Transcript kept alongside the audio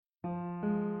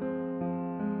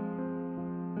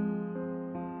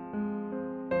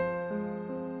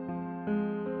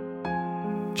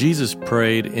Jesus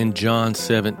prayed in John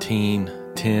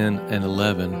 17:10 and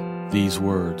 11 these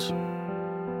words,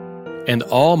 "And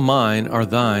all mine are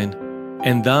thine,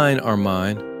 and thine are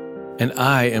mine, and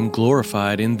I am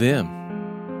glorified in them.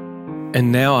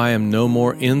 And now I am no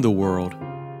more in the world,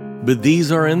 but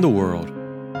these are in the world,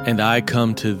 and I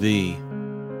come to thee.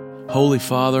 Holy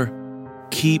Father,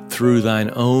 keep through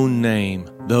thine own name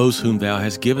those whom thou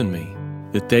hast given me,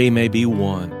 that they may be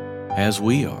one, as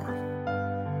we are."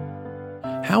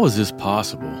 How is this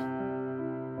possible?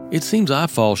 It seems I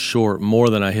fall short more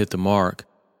than I hit the mark,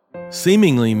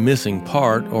 seemingly missing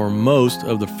part or most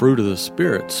of the fruit of the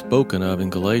Spirit spoken of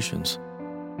in Galatians.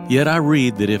 Yet I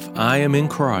read that if I am in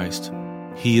Christ,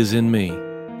 He is in me,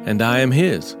 and I am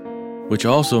His, which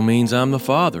also means I'm the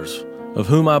Father's, of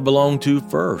whom I belong to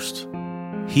first.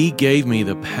 He gave me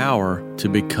the power to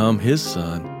become His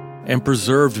Son, and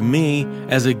preserved me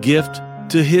as a gift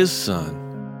to His Son.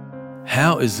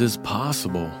 How is this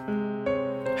possible?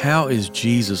 How is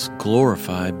Jesus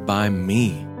glorified by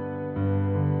me?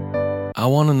 I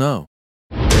want to know.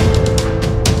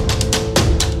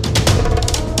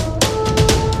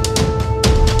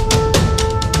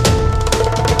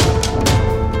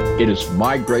 It is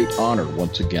my great honor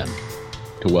once again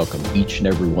to welcome each and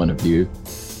every one of you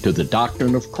to the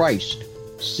Doctrine of Christ,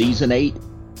 Season 8,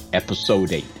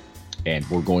 Episode 8. And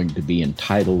we're going to be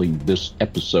entitling this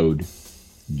episode,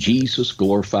 Jesus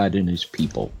Glorified in His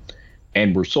People.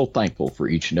 And we're so thankful for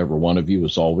each and every one of you,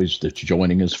 as always, that's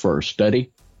joining us for our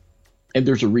study. And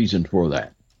there's a reason for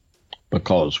that.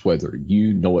 Because whether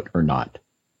you know it or not,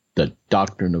 the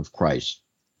doctrine of Christ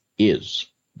is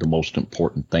the most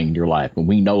important thing in your life. And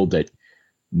we know that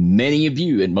many of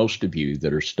you and most of you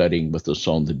that are studying with us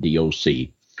on the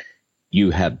DOC,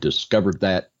 you have discovered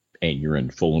that and you're in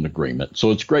full agreement.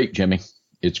 So it's great, Jimmy.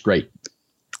 It's great.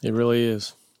 It really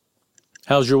is.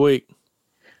 How's your week?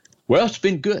 Well, it's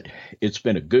been good. It's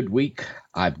been a good week.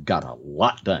 I've got a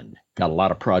lot done. Got a lot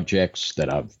of projects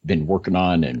that I've been working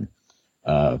on and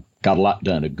got a lot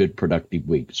done. A good, productive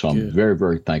week. So I'm very,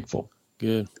 very thankful.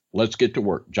 Good. Let's get to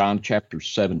work. John chapter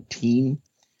 17,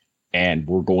 and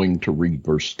we're going to read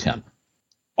verse 10.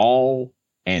 All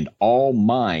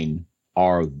mine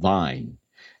are thine,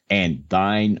 and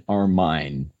thine are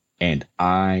mine, and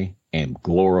I am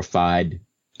glorified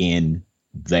in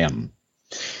them.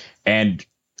 And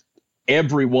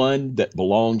everyone that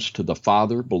belongs to the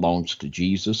Father belongs to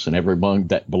Jesus, and everyone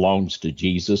that belongs to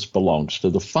Jesus belongs to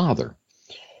the Father.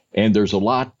 And there's a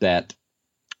lot that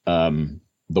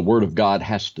the Word of God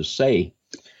has to say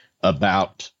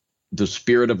about the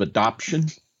spirit of adoption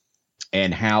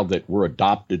and how that we're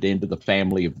adopted into the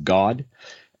family of God.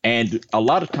 And a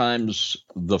lot of times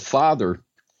the Father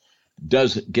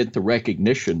doesn't get the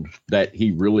recognition that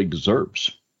He really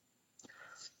deserves.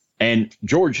 And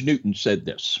George Newton said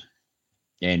this.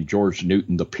 And George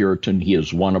Newton, the Puritan, he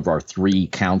is one of our three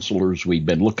counselors we've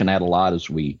been looking at a lot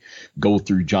as we go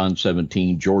through John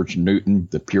 17. George Newton,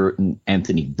 the Puritan,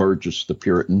 Anthony Burgess, the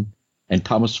Puritan, and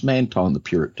Thomas Manton, the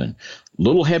Puritan. A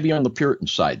little heavy on the Puritan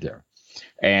side there.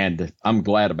 And I'm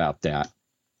glad about that.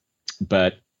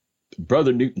 But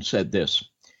Brother Newton said this,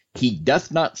 "He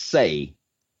doth not say,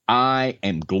 I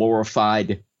am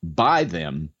glorified by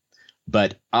them,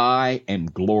 but I am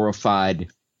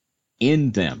glorified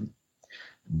in them."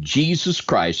 Jesus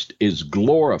Christ is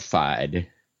glorified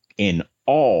in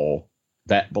all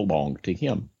that belong to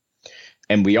Him.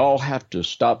 And we all have to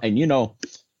stop. And,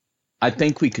 I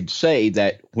think we could say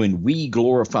that when we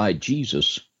glorify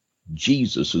Jesus,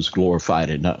 Jesus is glorified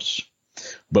in us.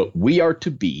 But we are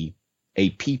to be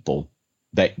a people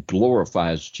that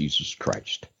glorifies Jesus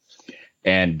Christ.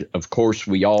 And, of course,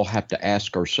 we all have to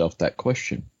ask ourselves that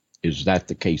question. Is that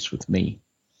the case with me?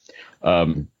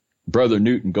 Brother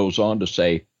Newton goes on to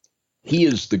say, he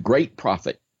is the great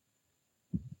prophet,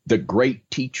 the great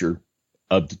teacher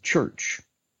of the church.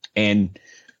 And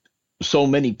so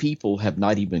many people have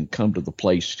not even come to the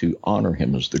place to honor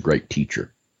him as the great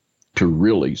teacher, to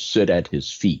really sit at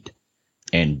his feet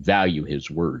and value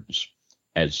his words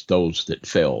as those that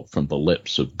fell from the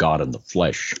lips of God in the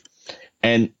flesh.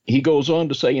 And he goes on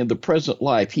to say, in the present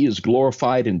life, he is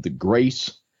glorified in the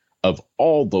grace of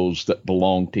all those that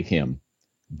belong to him.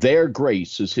 Their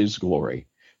grace is his glory.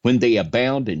 When they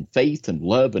abound in faith and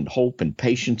love and hope and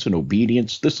patience and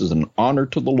obedience, this is an honor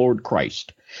to the Lord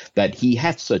Christ, that he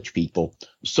hath such people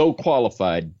so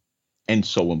qualified and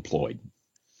so employed.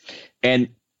 And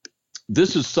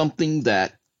this is something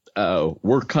that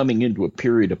we're coming into a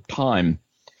period of time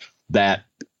that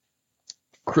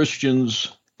Christians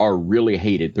are really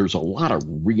hated. There's a lot of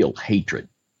real hatred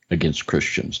against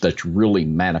Christians that's really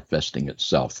manifesting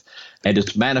itself. And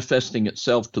it's manifesting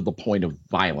itself to the point of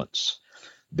violence.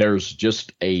 There's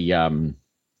just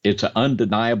it's an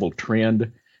undeniable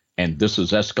trend, and this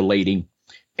is escalating.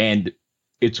 And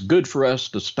it's good for us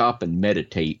to stop and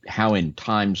meditate how in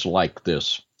times like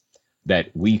this that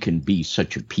we can be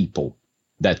such a people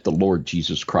that the Lord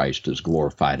Jesus Christ is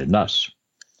glorified in us.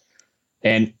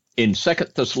 And in 2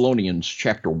 Thessalonians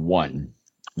chapter 1,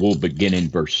 we'll begin in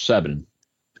verse 7.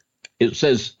 It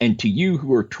says, "And to you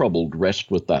who are troubled,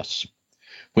 rest with us,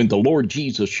 when the Lord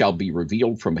Jesus shall be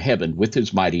revealed from heaven with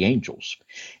his mighty angels,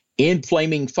 in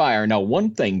flaming fire." Now,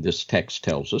 one thing this text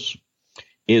tells us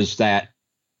is that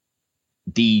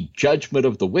the judgment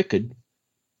of the wicked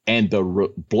and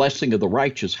the blessing of the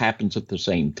righteous happens at the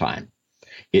same time.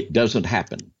 It doesn't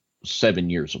happen 7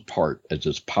 years apart, as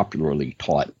is popularly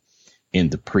taught in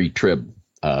the pre-trib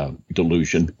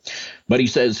delusion. But he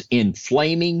says, in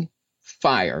flaming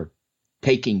fire,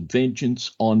 taking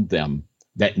vengeance on them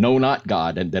that know not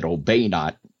God and that obey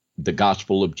not the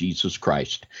gospel of Jesus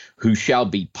Christ, who shall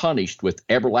be punished with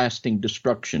everlasting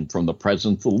destruction from the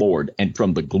presence of the Lord and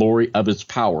from the glory of his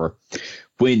power,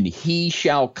 when he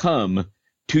shall come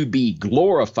to be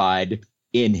glorified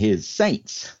in his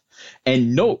saints.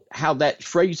 And note how that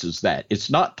phrases that. It's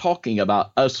not talking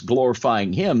about us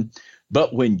glorifying him,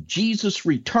 but when Jesus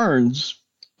returns,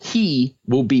 he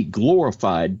will be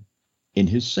glorified in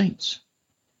his saints.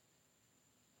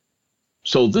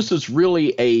 So this is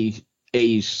really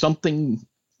a something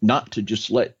not to just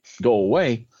let go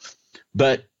away,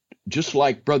 but just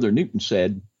like Brother Newton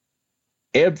said,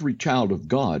 every child of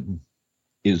God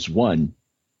is one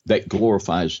that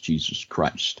glorifies Jesus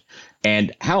Christ.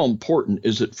 And how important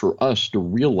is it for us to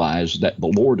realize that the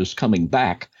Lord is coming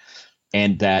back,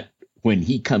 and that when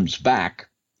he comes back,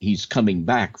 he's coming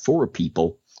back for a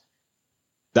people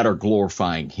that are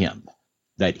glorifying him,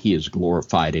 that he is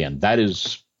glorified in. That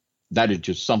is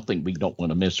just something we don't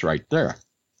want to miss right there.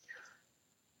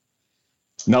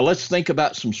 Now let's think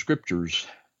about some scriptures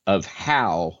of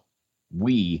how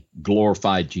we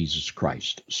glorify Jesus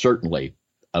Christ. Certainly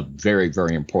a very,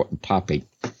 very important topic.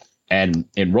 And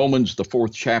in Romans, the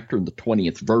 4th chapter and the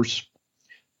 20th verse,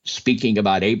 speaking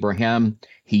about Abraham,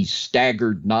 he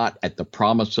staggered not at the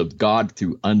promise of God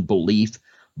through unbelief,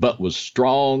 but was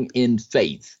strong in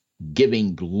faith,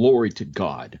 giving glory to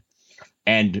God.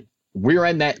 And we're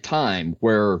in that time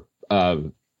where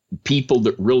people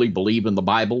that really believe in the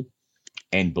Bible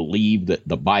and believe that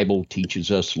the Bible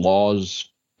teaches us laws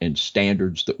and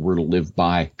standards that we're to live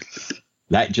by,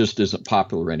 that just isn't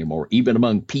popular anymore, even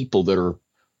among people that are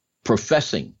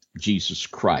professing Jesus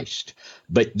Christ.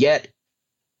 But yet,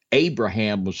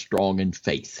 Abraham was strong in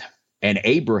faith, and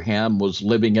Abraham was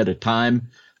living at a time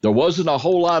there wasn't a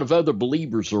whole lot of other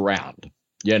believers around.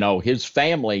 You know, his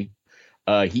family,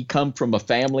 he come from a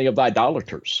family of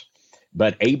idolaters,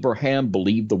 but Abraham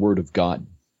believed the word of God,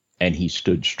 and he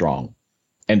stood strong.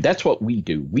 And that's what we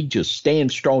do. We just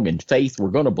stand strong in faith. We're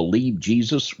going to believe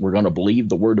Jesus. We're going to believe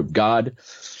the word of God.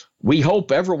 We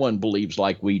hope everyone believes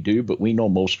like we do, but we know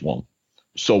most won't.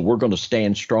 So we're going to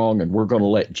stand strong, and we're going to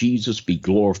let Jesus be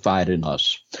glorified in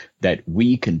us, that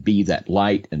we can be that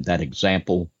light and that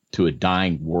example to a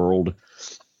dying world.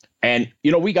 And,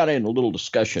 you know, we got in a little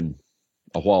discussion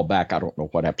a while back, I don't know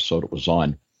what episode it was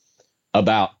on,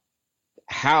 about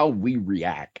how we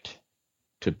react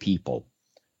to people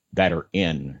that are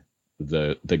in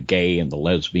the gay and the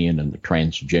lesbian and the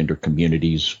transgender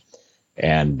communities.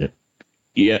 And,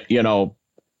 you know,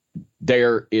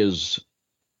 there is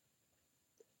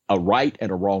a right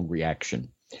and a wrong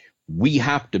reaction. We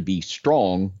have to be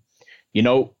strong. You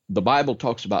know, the Bible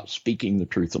talks about speaking the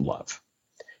truth in love,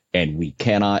 and we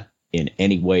cannot in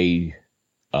any way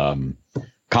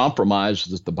compromise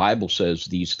that the Bible says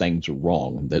these things are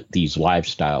wrong and that these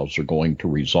lifestyles are going to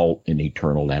result in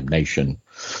eternal damnation.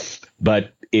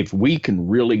 But if we can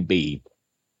really be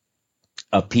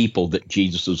a people that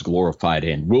Jesus is glorified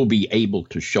in, we'll be able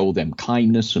to show them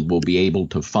kindness, and we'll be able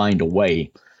to find a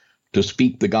way to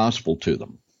speak the gospel to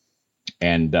them.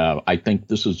 And I think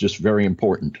this is just very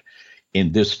important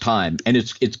in this time. And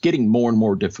it's getting more and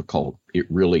more difficult. It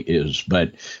really is.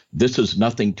 But this is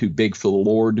nothing too big for the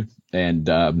Lord.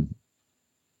 And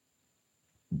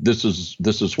this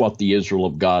is what the Israel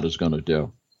of God is going to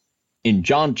do. In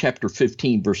John chapter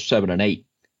 15, verse 7 and 8,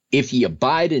 if ye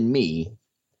abide in me,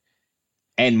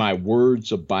 and my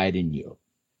words abide in you,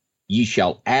 ye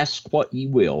shall ask what ye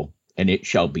will, and it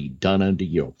shall be done unto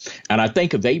you. And I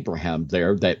think of Abraham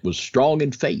there, that was strong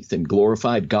in faith and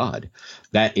glorified God,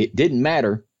 that it didn't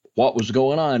matter what was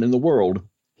going on in the world.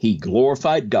 He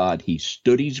glorified God, he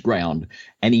stood his ground,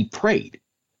 and he prayed.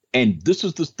 And this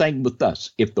is the thing with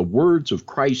us. If the words of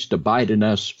Christ abide in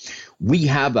us, we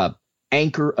have an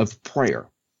anchor of prayer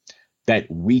that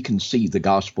we can see the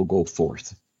gospel go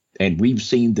forth. And we've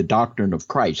seen the doctrine of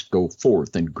Christ go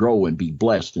forth and grow and be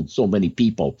blessed in so many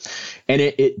people. And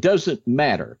it doesn't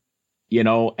matter,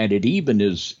 and it even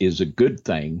is a good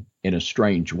thing in a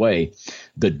strange way.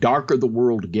 The darker the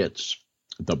world gets,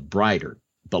 the brighter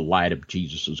the light of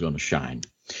Jesus is going to shine.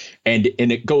 And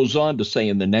it goes on to say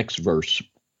in the next verse,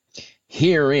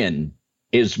 herein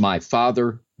is my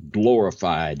Father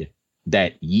glorified,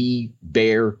 that ye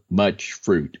bear much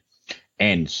fruit,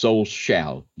 and so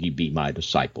shall ye be my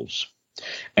disciples.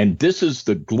 And this is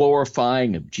the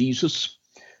glorifying of Jesus,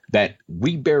 that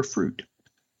we bear fruit.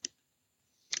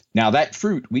 Now that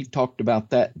fruit, we've talked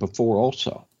about that before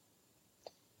also.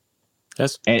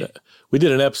 We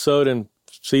did an episode in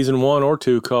season 1 or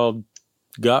 2 called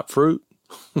Got Fruit.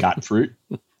 Got fruit.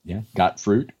 Yeah, got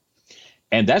fruit.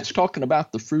 And that's talking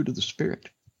about the fruit of the Spirit.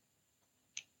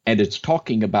 And it's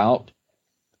talking about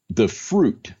the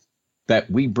fruit that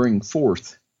we bring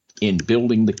forth in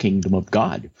building the kingdom of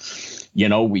God.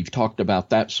 We've talked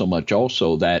about that so much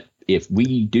also, that if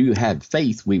we do have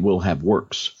faith, we will have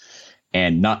works,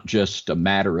 and not just a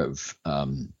matter of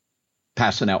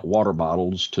passing out water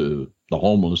bottles to the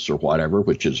homeless or whatever,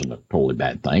 which isn't a totally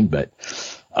bad thing, but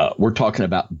we're talking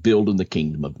about building the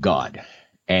kingdom of God.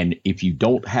 And if you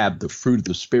don't have the fruit of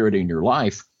the Spirit in your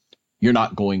life, you're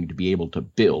not going to be able to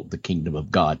build the kingdom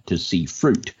of God to see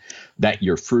fruit, that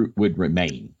your fruit would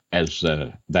remain, as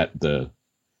the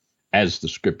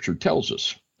scripture tells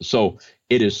us. So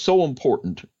it is so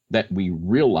important that we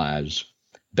realize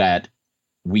that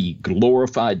we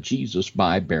glorify Jesus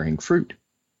by bearing fruit,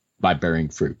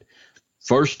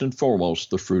 First and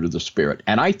foremost, the fruit of the Spirit.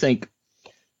 And I think,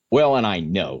 and I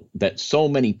know that so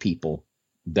many people,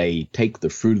 they take the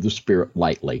fruit of the Spirit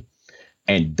lightly,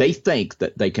 and they think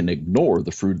that they can ignore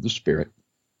the fruit of the Spirit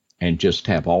and just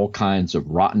have all kinds of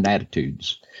rotten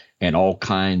attitudes and all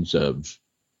kinds of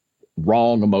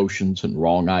wrong emotions and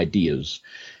wrong ideas,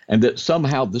 and that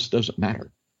somehow this doesn't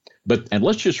matter. And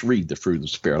let's just read the fruit of the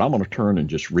Spirit. I'm going to turn and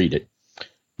just read it,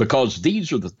 because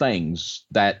these are the things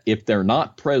that if they're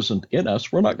not present in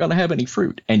us, we're not going to have any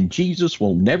fruit. And Jesus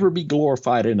will never be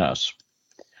glorified in us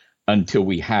until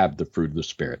we have the fruit of the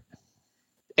Spirit.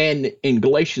 And in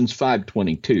Galatians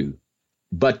 5:22,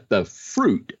 but the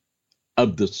fruit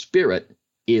of the Spirit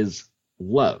is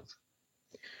love.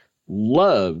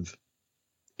 Love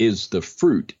is the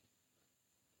fruit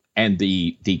and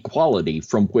the quality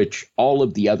from which all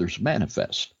of the others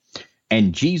manifest.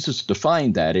 And Jesus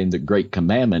defined that in the great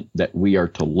commandment, that we are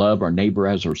to love our neighbor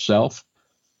as ourselves,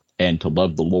 and to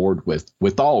love the Lord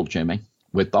with all, Jimmy,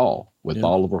 with all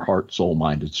of our heart, soul,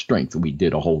 mind, and strength. We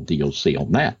did a whole DLC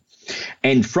on that.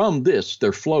 And from this,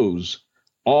 there flows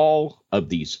all of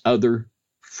these other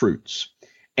fruits.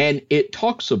 And it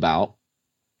talks about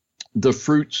the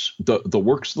fruits, the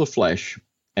works of the flesh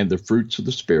and the fruits of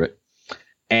the Spirit.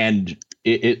 And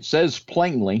it says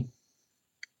plainly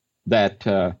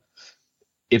that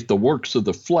if the works of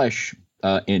the flesh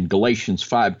in Galatians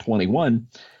 5:21,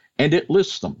 and it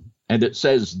lists them, and it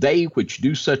says, they which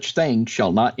do such things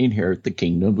shall not inherit the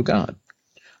kingdom of God.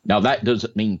 Now, that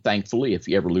doesn't mean, thankfully, if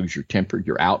you ever lose your temper,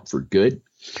 you're out for good.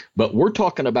 But we're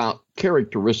talking about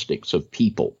characteristics of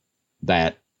people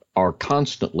that are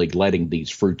constantly letting these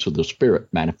fruits of the Spirit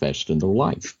manifest in their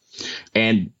life.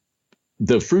 And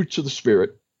the fruits of the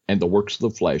Spirit and the works of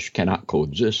the flesh cannot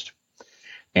coexist.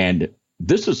 And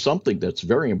this is something that's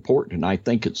very important, and I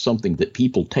think it's something that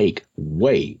people take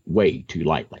way, way too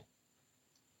lightly.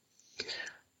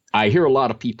 I hear a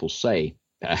lot of people say,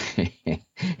 and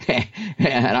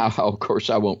of course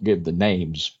I won't give the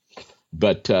names,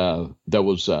 but there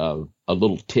was a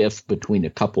little tiff between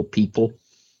a couple people,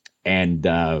 and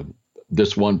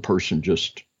this one person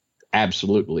just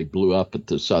absolutely blew up at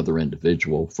this other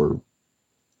individual for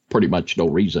pretty much no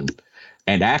reason.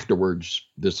 And afterwards,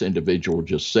 this individual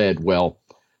just said, well,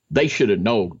 they should have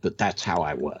known that that's how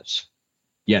I was.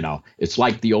 It's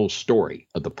like the old story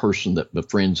of the person that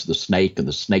befriends the snake, and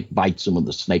the snake bites him, and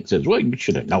the snake says, well, you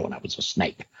should have known I was a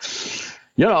snake.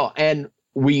 And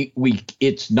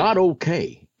it's not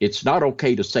okay. It's not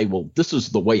okay to say, well, this is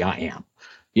the way I am.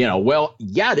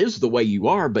 It is the way you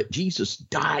are, but Jesus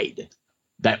died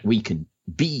that we can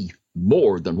be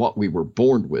more than what we were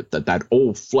born with, that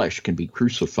old flesh can be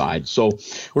crucified. So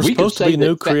we're supposed to be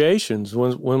new creations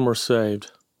when we're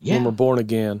saved, when we're born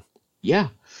again. Yeah.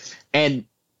 And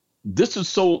this is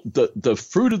so the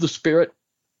fruit of the Spirit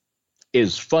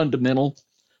is fundamental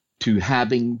to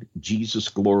having Jesus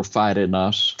glorified in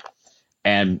us.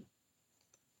 And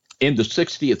in the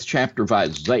 60th chapter of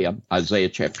Isaiah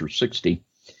chapter 60,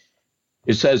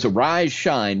 it says, arise,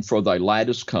 shine, for thy light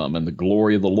is come, and the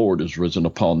glory of the Lord is risen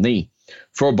upon thee.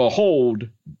 For behold,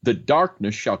 the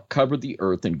darkness shall cover the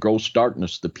earth, and gross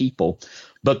darkness the people.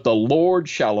 But the Lord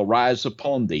shall arise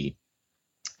upon thee,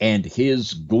 and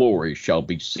his glory shall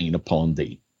be seen upon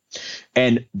thee.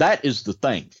 And that is the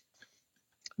thing,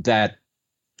 that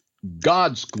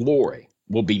God's glory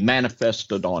will be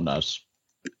manifested on us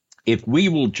if we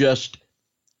will just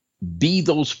be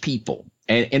those people.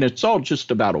 And it's all just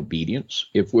about obedience.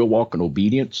 If we'll walk in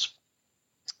obedience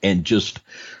and just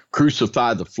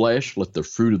crucify the flesh, let the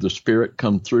fruit of the Spirit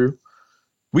come through,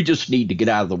 we just need to get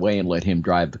out of the way and let him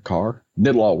drive the car, and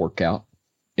it'll all work out.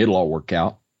 It'll all work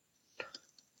out.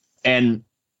 And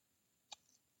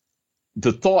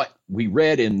the thought we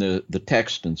read in the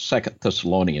text in 2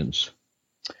 Thessalonians,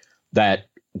 that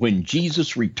when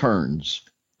Jesus returns,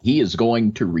 he is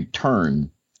going to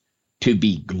return to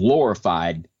be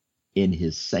glorified in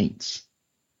his saints.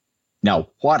 Now,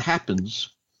 what happens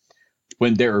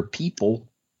when there are people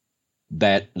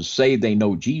that say they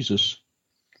know Jesus,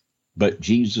 but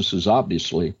Jesus is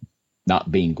obviously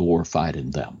not being glorified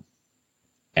in them?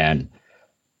 And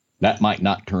that might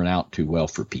not turn out too well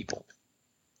for people.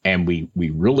 And we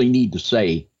really need to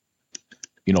say,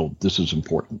 this is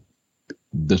important.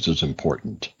 This is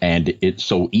important. And it's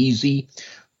so easy.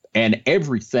 And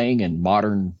everything in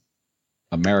modern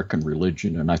American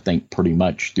religion, and I think pretty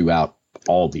much throughout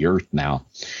all the earth now,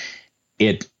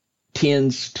 it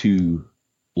tends to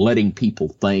letting people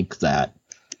think that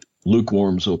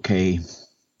lukewarm's okay,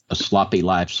 a sloppy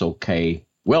life's okay.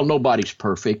 Well, nobody's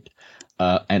perfect.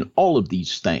 And all of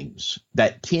these things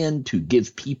that tend to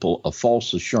give people a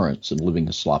false assurance in living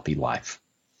a sloppy life.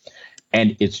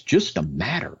 And it's just a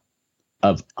matter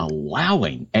of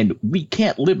allowing, and we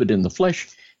can't live it in the flesh.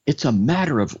 It's a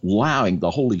matter of allowing the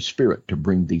Holy Spirit to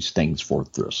bring these things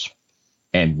forth to us.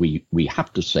 And we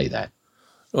have to say that.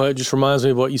 Well, it just reminds me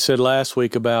of what you said last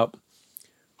week about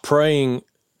praying.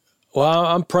 Well,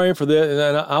 I'm praying for this,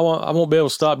 and I won't be able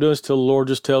to stop doing this till the Lord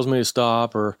just tells me to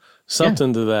stop, or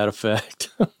something to that effect.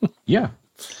 Yeah.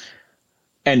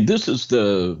 And this is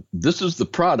the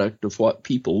product of what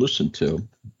people listen to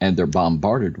and they're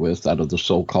bombarded with out of the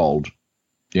so-called,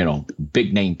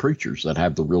 big name preachers that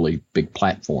have the really big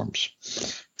platforms.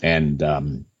 And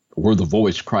we're the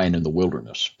voice crying in the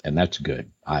wilderness, and that's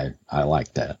good. I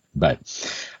like that. But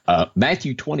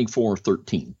Matthew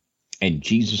 24:13, and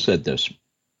Jesus said this,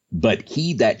 but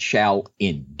he that shall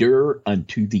endure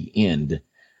unto the end,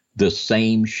 the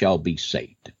same shall be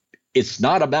saved. It's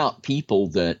not about people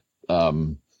that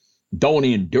don't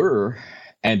endure,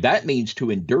 and that means to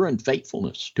endure in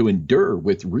faithfulness, to endure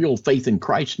with real faith in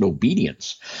Christ and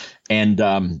obedience.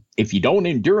 And if you don't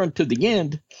endure unto the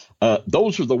end,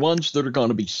 those are the ones that are going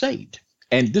to be saved.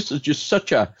 And this is just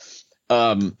such a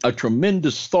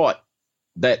tremendous thought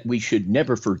that we should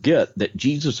never forget, that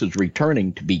Jesus is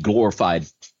returning to be glorified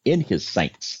in his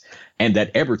saints, and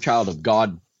that every child of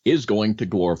God is going to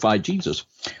glorify Jesus.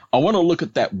 I want to look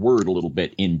at that word a little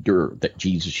bit, endure, that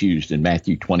Jesus used in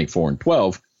Matthew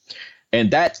 24:12,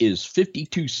 and that is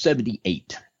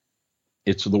 5278.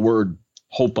 It's the word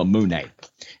hopomune.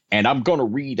 And I'm going to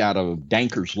read out of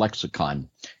Danker's lexicon,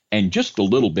 and just a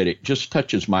little bit, it just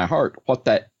touches my heart what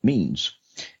that means.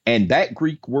 And that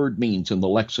Greek word means in the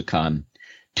lexicon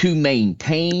to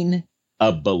maintain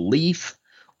a belief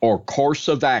or course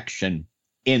of action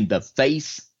in the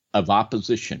face of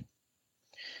opposition.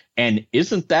 And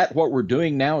isn't that what we're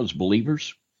doing now as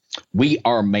believers? We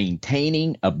are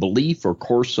maintaining a belief or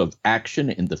course of action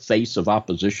in the face of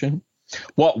opposition.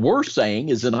 What we're saying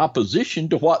is in opposition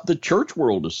to what the church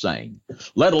world is saying,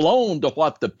 let alone to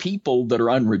what the people that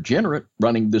are unregenerate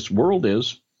running this world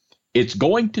is. It's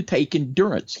going to take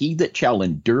endurance, he that shall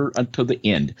endure unto the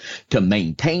end, to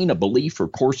maintain a belief or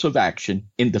course of action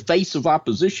in the face of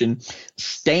opposition,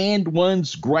 stand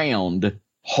one's ground,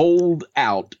 hold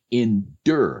out,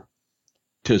 endure,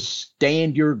 to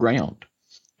stand your ground.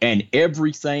 And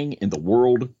everything in the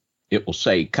world, it will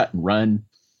say cut and run,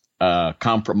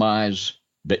 compromise,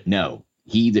 but no,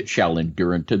 he that shall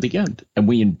endure unto the end. And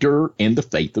we endure in the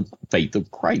faith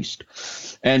of Christ.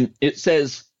 And it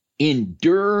says,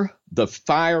 endure the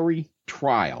fiery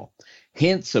trial.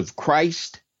 Hence of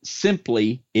Christ,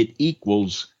 simply it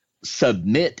equals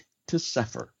submit to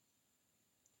suffer.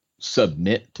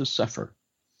 Submit to suffer.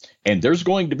 And there's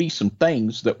going to be some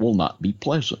things that will not be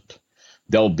pleasant.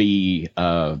 There'll be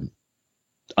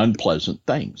unpleasant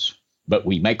things. But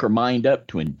we make our mind up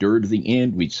to endure to the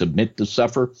end. We submit to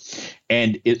suffer.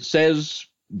 And it says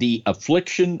the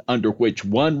affliction under which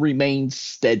one remains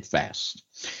steadfast.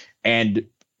 And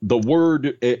the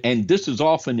word, and this is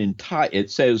often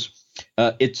it says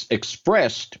it's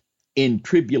expressed in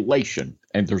tribulation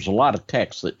And there's a lot of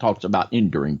text that talks about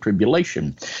enduring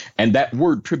tribulation. And that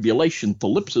word tribulation,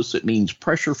 thalipsis, it means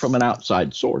pressure from an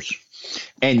outside source.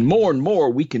 And more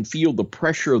we can feel the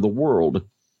pressure of the world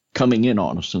coming in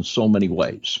on us in so many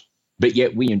ways. But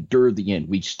yet we endure the end.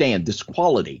 We stand this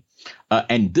quality.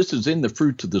 And this is in the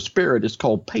fruits of the Spirit. It's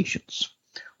called patience.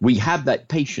 We have that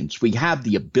patience. We have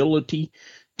the ability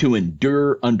to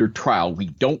endure under trial. We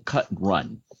don't cut and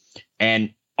run.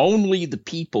 And only the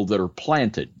people that are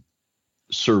planted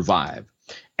survive.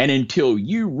 And until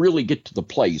you really get to the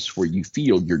place where you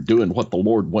feel you're doing what the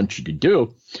Lord wants you to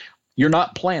do, you're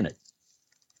not planted.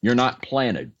 You're not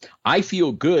planted. I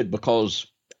feel good because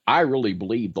I really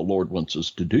believe the Lord wants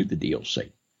us to do the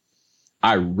DLC.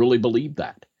 I really believe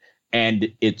that.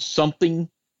 And it's something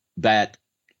that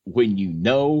when you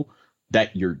know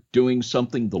that you're doing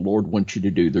something the Lord wants you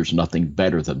to do, there's nothing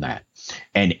better than that.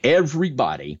 And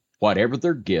everybody, whatever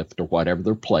their gift or whatever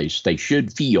their place, they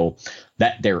should feel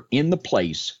that they're in the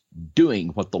place doing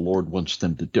what the Lord wants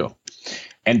them to do.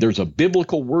 And there's a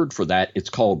biblical word for that. It's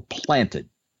called planted.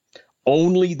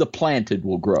 Only the planted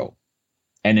will grow.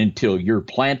 And until you're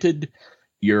planted,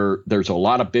 there's a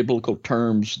lot of biblical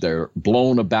terms. They're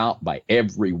blown about by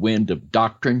every wind of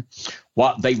doctrine.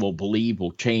 What they will believe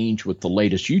will change with the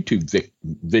latest YouTube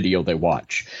video they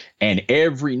watch. And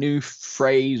every new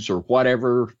phrase or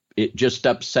whatever, it just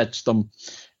upsets them.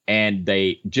 And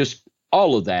they just,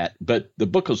 all of that. But the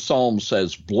book of Psalms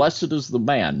says, blessed is the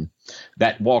man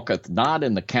that walketh not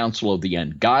in the counsel of the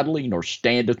ungodly, nor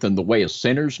standeth in the way of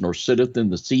sinners, nor sitteth in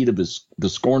the seat of the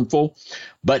scornful.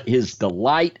 But his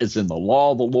delight is in the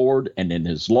law of the Lord, and in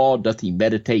his law doth he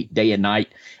meditate day and night.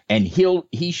 And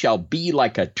he shall be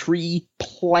like a tree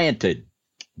planted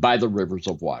by the rivers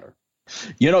of water.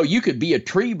 You know, you could be a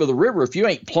tree by the river. If you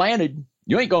ain't planted,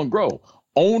 you ain't going to grow.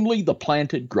 Only the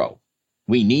planted grow.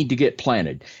 We need to get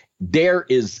planted. There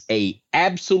is a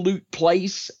absolute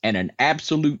place and an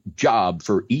absolute job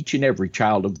for each and every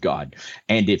child of God.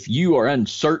 And if you are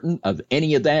uncertain of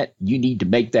any of that, you need to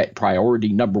make that priority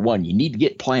number one. You need to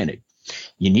get planted.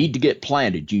 You need to get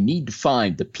planted. You need to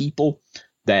find the people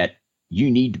that you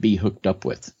need to be hooked up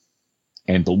with.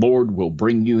 And the Lord will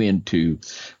bring you into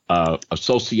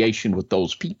association with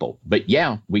those people. But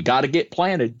yeah, we got to get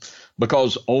planted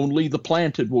because only the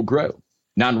planted will grow.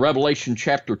 Now in Revelation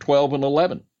chapter 12 and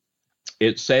 11,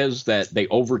 it says that they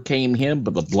overcame him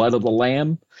by the blood of the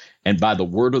Lamb and by the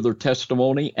word of their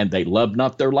testimony, and they loved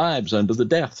not their lives unto the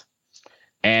death.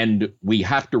 And we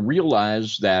have to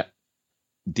realize that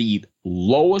the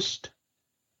lowest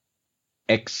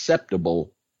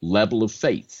acceptable level of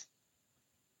faith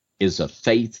is a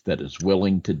faith that is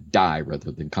willing to die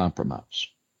rather than compromise.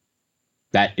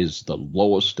 That is the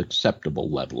lowest acceptable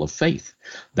level of faith.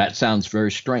 That sounds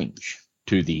very strange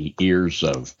to the ears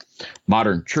of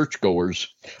modern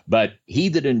churchgoers, but he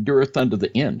that endureth unto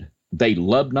the end, they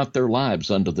love not their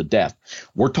lives unto the death.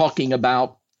 We're talking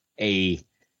about a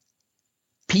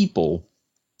people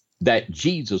that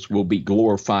Jesus will be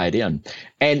glorified in.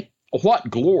 And what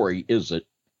glory is it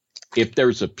if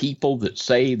there's a people that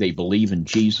say they believe in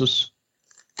Jesus,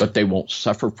 but they won't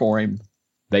suffer for him?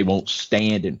 They won't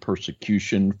stand in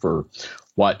persecution for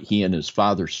what he and his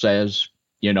Father says.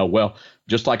 You know, well,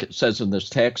 just like it says in this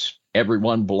text,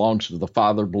 everyone belongs to the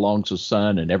Father, belongs to the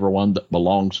Son, and everyone that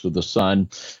belongs to the Son.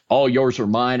 All yours are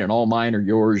mine, and all mine are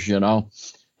yours, you know.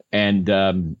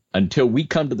 And until we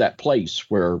come to that place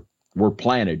where we're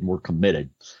planted and we're committed,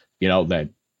 you know, that,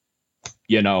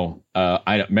 you know,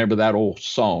 I remember that old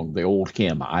song, the old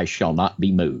hymn, I shall not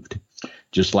be moved.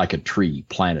 Just like a tree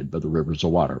planted by the rivers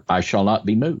of water. I shall not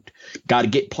be moved. Got to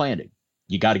get planted.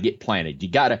 You got to get planted. You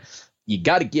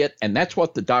got to get, and that's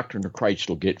what the doctrine of Christ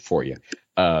will get for you.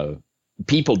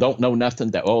 People don't know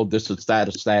nothing that, oh, this is that,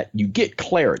 it's that. You get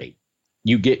clarity.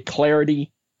 You get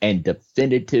clarity and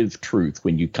definitive truth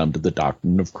when you come to the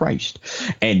doctrine of Christ.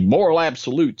 And moral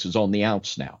absolutes is on the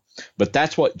outs now. But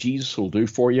that's what Jesus will do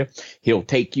for you. He'll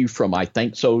take you from I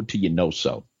think so to you know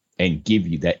so, and give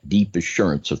you that deep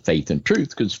assurance of faith and truth,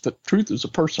 because truth is a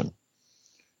person.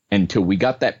 Until we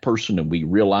got that person and we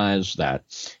realize that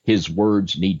his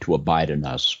words need to abide in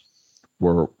us,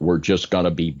 we're just going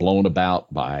to be blown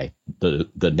about by the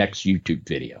next YouTube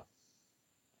video.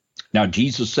 Now,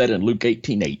 Jesus said in Luke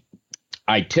 18:8,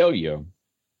 I tell you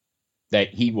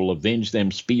that he will avenge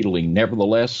them speedily.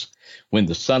 Nevertheless, when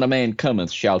the Son of Man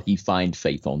cometh, shall he find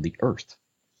faith on the earth?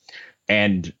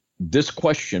 And this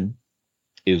question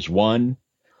is one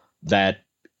that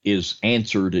is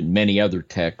answered in many other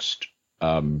texts.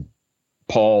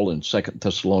 Paul in 2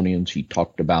 Thessalonians, he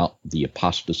talked about the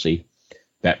apostasy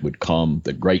that would come,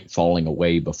 the great falling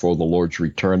away before the Lord's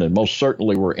return, and most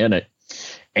certainly we're in it.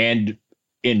 And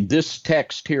in this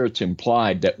text here, it's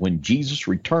implied that when Jesus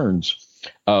returns,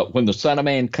 when the Son of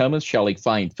Man cometh, shall he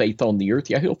find faith on the earth?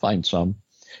 Yeah, he'll find some.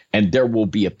 And there will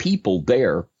be a people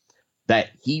there that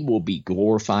he will be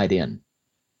glorified in.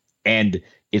 And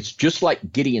it's just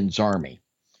like Gideon's army.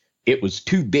 It was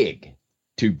too big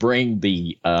to bring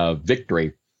the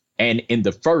victory. And in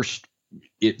the first,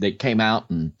 they came out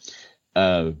and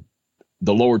the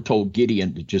Lord told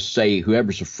Gideon to just say,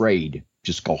 whoever's afraid,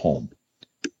 just go home.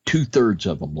 2/3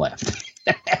 of them left.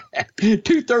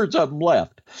 2/3 of them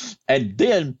left. And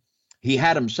then he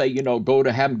had them say, have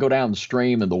them go down the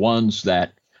stream, and the ones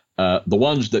that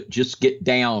just get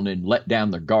down and let down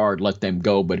their guard, let them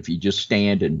go. But if you just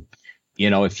stand and,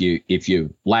 if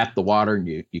you lap the water and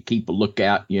you keep a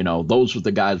lookout, those are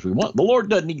the guys we want. The Lord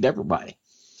doesn't need everybody.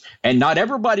 And not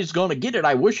everybody's going to get it.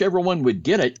 I wish everyone would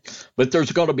get it, but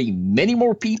there's going to be many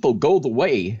more people go the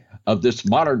way of this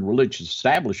modern religious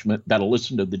establishment that'll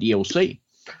listen to the DOC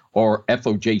or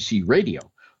FOJC radio.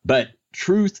 But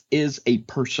truth is a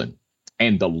person,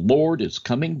 and the Lord is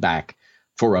coming back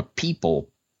for a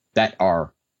people that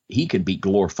he can be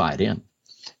glorified in.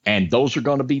 And those are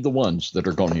going to be the ones that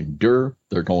are going to endure.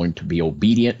 They're going to be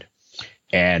obedient.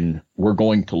 And we're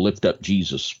going to lift up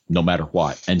Jesus no matter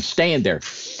what and stand there.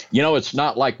 It's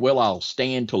not like, well, I'll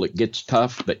stand till it gets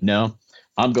tough. But no,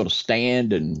 I'm going to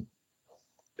stand and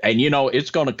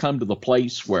it's going to come to the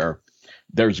place where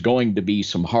there's going to be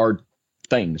some hard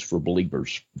things for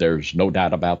believers. There's no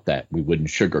doubt about that. We wouldn't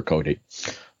sugarcoat it.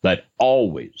 But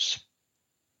always,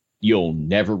 you'll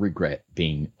never regret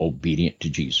being obedient to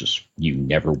Jesus. You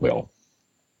never will.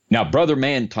 Now, Brother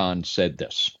Manton said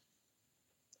this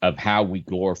of how we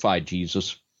glorify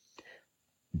Jesus: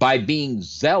 by being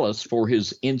zealous for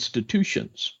his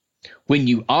institutions. When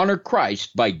you honor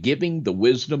Christ by giving the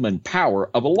wisdom and power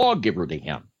of a lawgiver to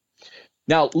him.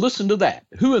 Now, listen to that.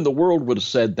 Who in the world would have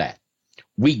said that?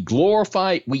 We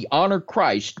honor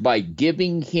Christ by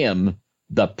giving him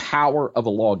the power of a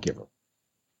lawgiver.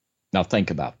 Now, think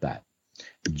about that.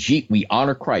 We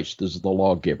honor Christ as the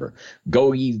lawgiver.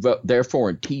 Go ye therefore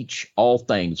and teach all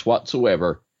things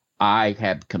whatsoever I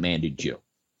have commanded you.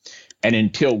 And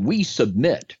until we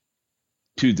submit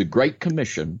to the Great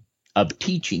Commission of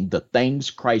teaching the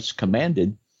things Christ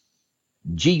commanded,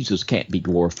 Jesus can't be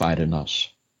glorified in us.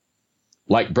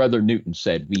 Like Brother Newton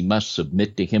said, we must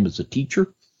submit to him as a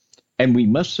teacher, and we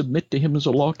must submit to him as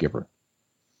a lawgiver.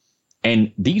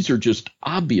 And these are just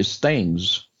obvious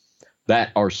things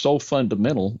that are so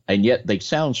fundamental, and yet they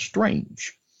sound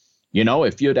strange.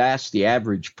 If you'd ask the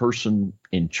average person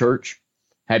in church,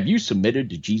 have you submitted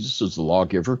to Jesus as the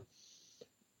lawgiver?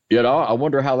 I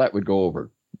wonder how that would go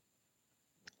over.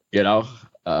 What?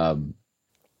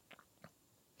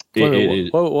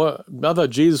 I thought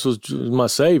Jesus was my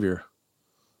savior.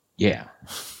 Yeah.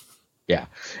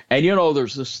 And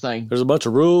there's this thing. There's a bunch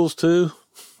of rules too.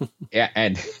 Yeah,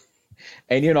 and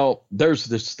there's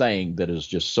this thing that is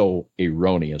just so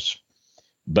erroneous,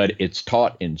 but it's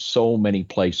taught in so many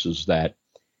places that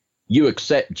you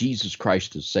accept Jesus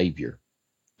Christ as Savior,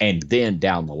 and then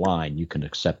down the line you can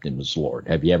accept him as Lord.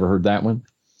 Have you ever heard that one?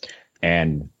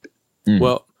 And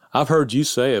well, I've heard you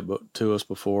say it to us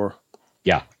before.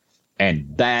 Yeah,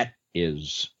 and that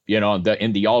is,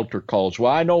 in the altar calls.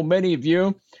 Well, I know many of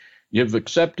you've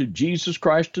accepted Jesus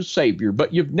Christ as Savior,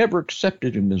 but you've never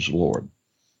accepted him as Lord.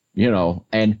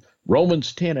 And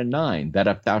Romans 10:9, that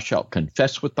if thou shalt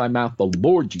confess with thy mouth the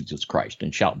Lord Jesus Christ,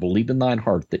 and shalt believe in thine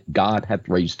heart that God hath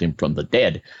raised him from the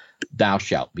dead, thou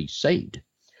shalt be saved.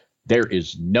 There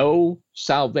is no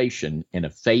salvation in a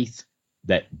faith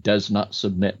that does not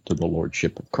submit to the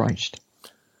Lordship of Christ.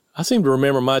 I seem to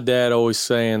remember my dad always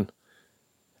saying,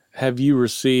 have you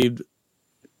received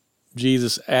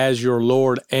Jesus as your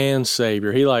Lord and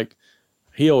Savior?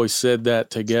 He always said that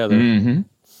together. Mm-hmm.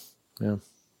 Yeah.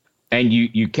 And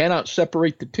you cannot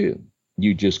separate the two.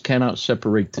 You just cannot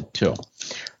separate the two.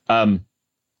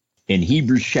 In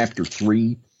Hebrews chapter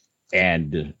 3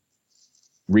 and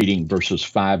reading verses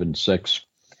 5 and 6,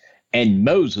 and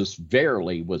Moses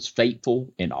verily was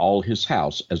faithful in all his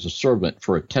house as a servant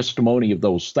for a testimony of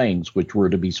those things which were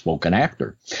to be spoken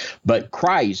after. But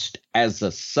Christ as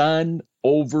a son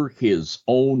over his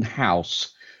own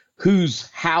house, whose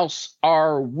house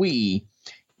are we?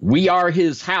 We are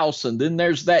his house, and then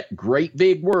there's that great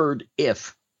big word,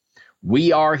 if.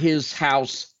 We are his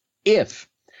house if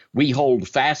we hold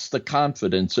fast the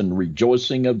confidence and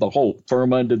rejoicing of the hope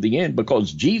firm unto the end,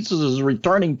 because Jesus is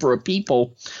returning for a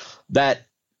people that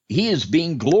he is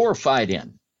being glorified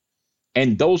in.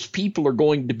 And those people are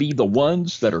going to be the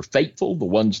ones that are faithful, the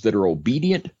ones that are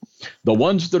obedient, the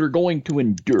ones that are going to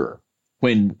endure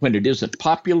when it isn't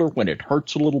popular, when it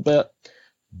hurts a little bit.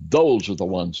 Those are the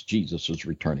ones Jesus is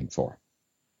returning for.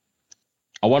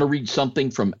 I want to read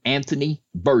something from Anthony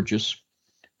Burgess.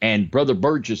 And Brother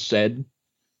Burgess said,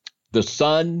 the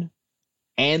Son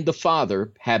and the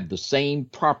Father have the same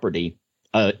property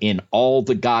in all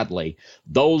the godly.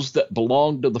 Those that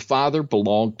belong to the Father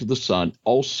belong to the Son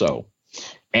also.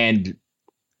 And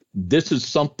this is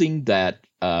something that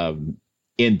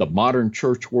in the modern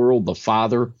church world, the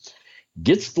Father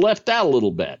gets left out a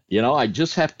little bit. I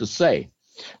just have to say.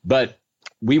 But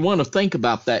we want to think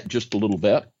about that just a little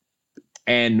bit.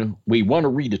 And we want to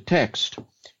read a text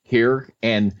here.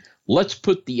 And let's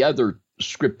put the other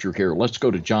scripture here. Let's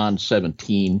go to John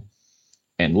 17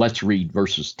 and let's read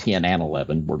verses 10 and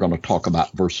 11. We're going to talk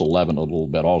about verse 11 a little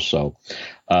bit also.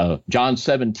 John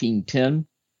 17:10.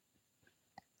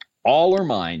 All are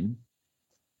mine,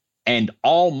 and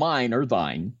all mine are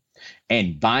thine,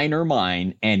 and thine are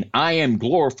mine, and I am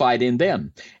glorified in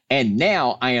them. And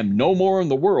now I am no more in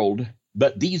the world,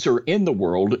 but these are in the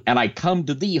world, and I come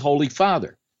to thee, Holy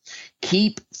Father.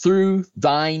 Keep through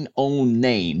thine own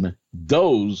name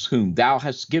those whom thou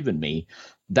hast given me,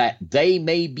 that they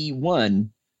may be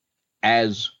one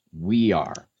as we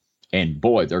are. And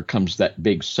boy, there comes that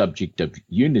big subject of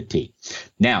unity.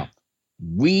 Now,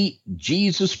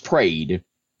 Jesus prayed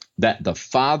that the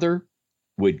Father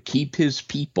would keep his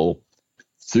people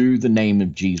through the name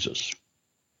of Jesus.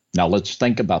 Now, let's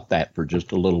think about that for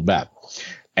just a little bit.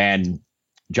 And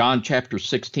John chapter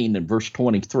 16 and verse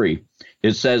 23,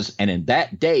 it says, and in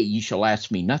that day ye shall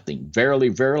ask me nothing. Verily,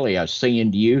 verily, I say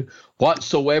unto you,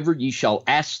 whatsoever ye shall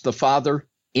ask the Father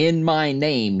in my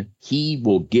name, he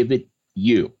will give it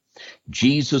you.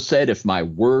 Jesus said, if my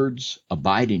words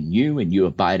abide in you and you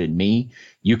abide in me,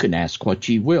 you can ask what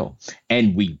ye will.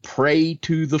 And we pray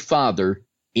to the Father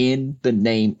in the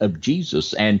name of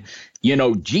Jesus. And,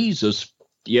 Jesus,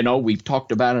 we've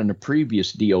talked about in a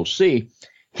previous DOC,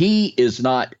 he is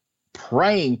not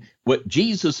praying. What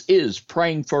Jesus is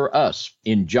praying for us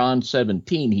in John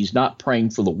 17, he's not praying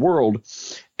for the world,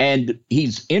 and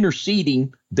he's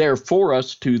interceding there for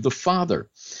us to the Father.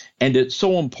 And it's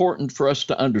so important for us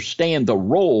to understand the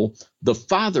role the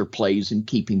Father plays in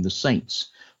keeping the saints.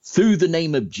 Through the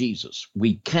name of Jesus,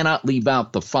 we cannot leave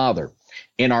out the Father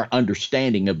in our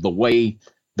understanding of the way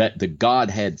that the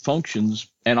Godhead functions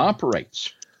and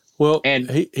operates. Well, and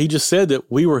he just said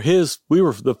that we were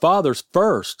the Father's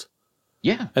first.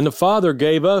 Yeah. And the Father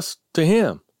gave us to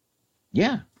him.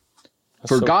 Yeah.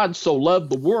 For God so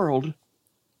loved the world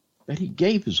that he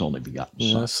gave his only begotten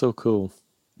Son. That's so cool.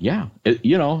 Yeah.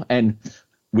 And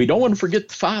we don't want to forget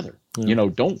the Father. Yeah.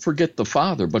 Don't forget the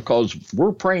Father, because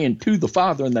we're praying to the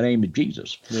Father in the name of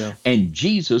Jesus. Yeah. And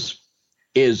Jesus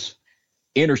is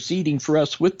interceding for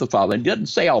us with the Father. And he doesn't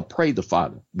say, I'll pray the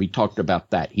Father. We talked about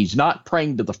that. He's not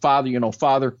praying to the Father,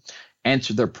 Father,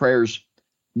 answer their prayers.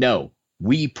 No,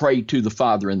 we pray to the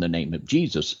Father in the name of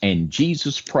Jesus. And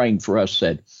Jesus praying for us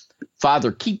said,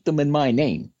 Father, keep them in my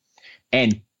name.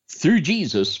 And through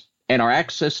Jesus and our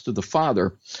access to the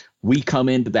Father, we come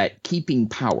into that keeping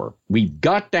power. We've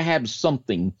got to have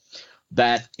something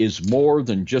that is more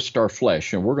than just our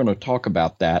flesh. And we're going to talk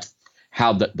about that,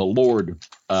 how that the Lord,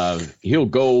 he'll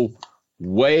go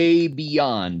way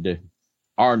beyond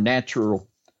our natural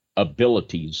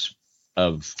abilities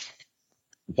of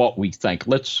what we think.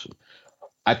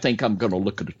 I think I'm going to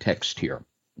look at a text here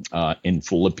in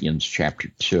Philippians chapter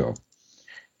 2.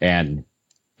 And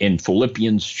in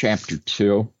Philippians chapter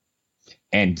 2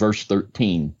 and verse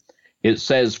 13, it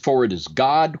says, for it is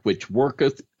God which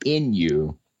worketh in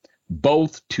you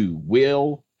both to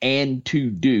will and to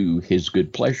do his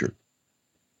good pleasure.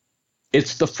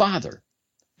 It's the Father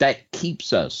that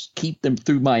keeps us, keep them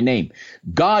through my name.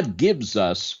 God gives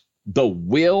us the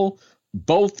will,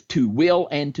 both to will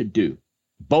and to do,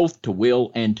 both to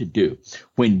will and to do.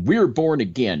 When we're born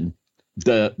again,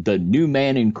 the new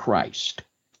man in Christ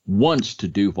wants to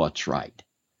do what's right.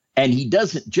 And he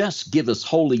doesn't just give us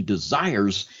holy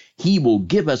desires. He will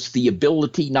give us the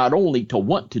ability not only to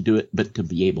want to do it, but to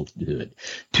be able to do it,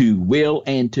 to will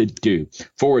and to do.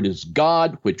 For it is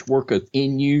God which worketh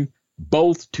in you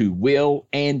both to will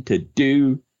and to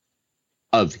do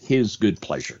of his good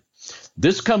pleasure.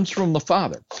 This comes from the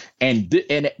Father. And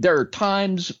there are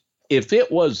times, if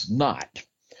it was not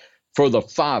for the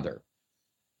Father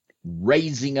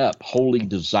raising up holy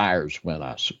desires with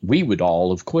us, we would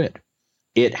all have quit.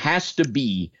 It has to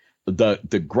be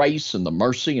the grace and the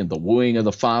mercy and the wooing of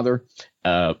the Father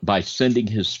by sending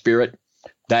his Spirit,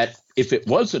 that if it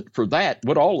wasn't for that,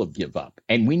 would all have give up.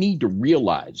 And we need to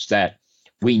realize that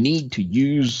we need to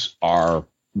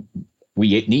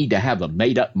we need to have a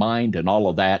made up mind and all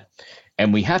of that.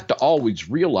 And we have to always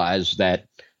realize that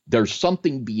there's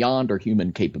something beyond our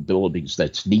human capabilities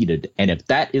that's needed. And if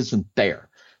that isn't there,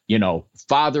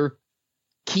 Father,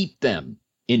 keep them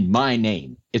in my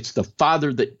name. It's the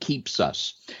Father that keeps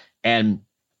us. And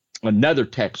another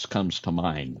text comes to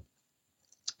mind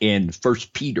in 1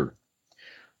 Peter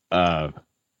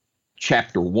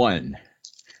chapter 1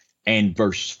 and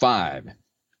verse 5,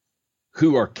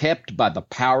 who are kept by the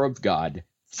power of God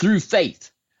through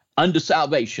faith unto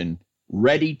salvation,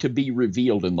 ready to be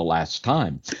revealed in the last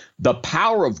time. The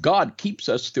power of God keeps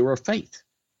us through our faith.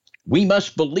 We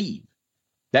must believe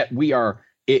that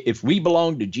if we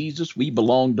belong to Jesus, we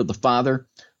belong to the Father.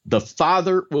 The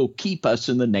Father will keep us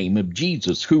in the name of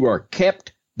Jesus, who are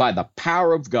kept by the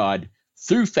power of God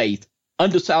through faith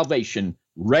unto salvation,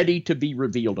 ready to be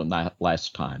revealed in that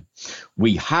last time.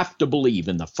 We have to believe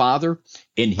in the Father,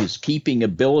 in his keeping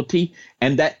ability,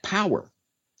 and that power.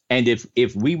 And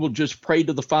if we will just pray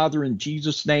to the Father in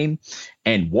Jesus' name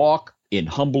and walk in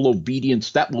humble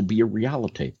obedience, that will be a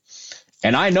reality.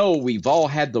 And I know we've all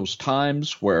had those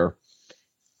times where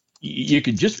you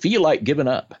could just feel like giving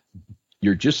up.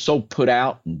 You're just so put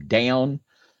out and down,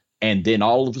 and then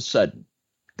all of a sudden,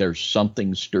 there's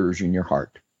something stirs in your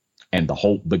heart, and the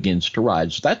hope begins to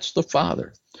rise. That's the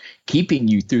Father keeping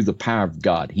you through the power of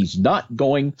God. He's not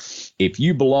going, if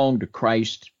you belong to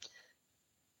Christ,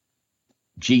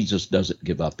 Jesus doesn't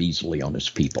give up easily on his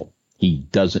people. He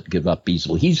doesn't give up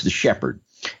easily. He's the shepherd.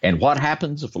 And what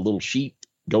happens if a little sheep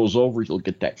goes over, he'll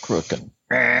get that crook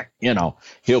and,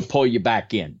 he'll pull you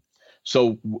back in.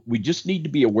 So we just need to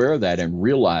be aware of that and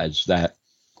realize that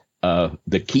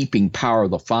the keeping power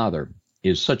of the Father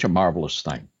is such a marvelous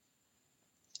thing.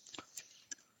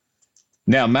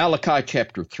 Now, Malachi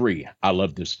chapter 3, I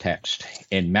love this text.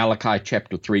 In Malachi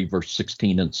chapter 3, verse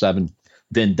 16 and 7,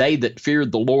 then they that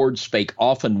feared the Lord spake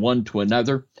often one to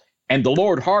another, and the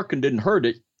Lord hearkened and heard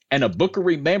it, and a book of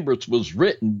remembrance was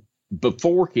written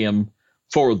before him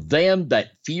for them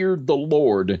that feared the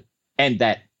Lord and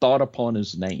that thought upon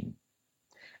his name.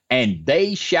 And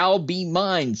they shall be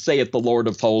mine, saith the Lord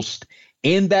of hosts,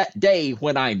 in that day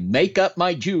when I make up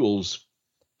my jewels,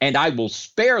 and I will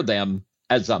spare them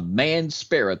as a man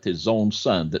spareth his own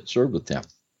son that serveth him.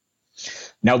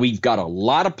 Now we've got a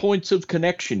lot of points of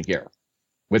connection here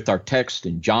with our text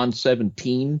in John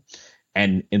 17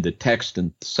 and in the text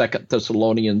in 2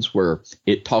 Thessalonians, where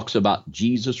it talks about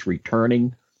Jesus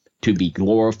returning to be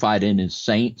glorified in his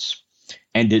saints.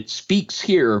 And it speaks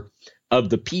here of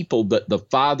the people that the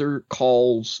Father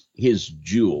calls his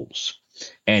jewels.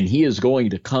 And he is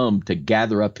going to come to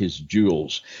gather up his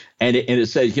jewels. And it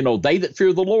says, they that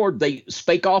fear the Lord, they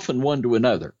spake often one to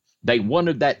another. They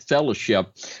wanted that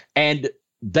fellowship. And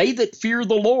they that fear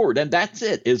the Lord, and that's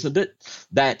it, isn't it?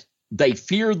 That they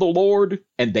fear the Lord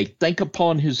and they think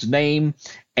upon his name.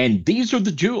 And these are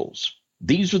the jewels.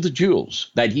 These are the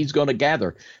jewels that he's going to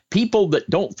gather. People that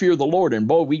don't fear the Lord, and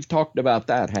boy, we've talked about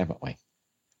that, haven't we?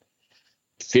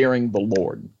 Fearing the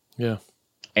Lord. Yeah.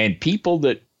 And people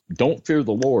that don't fear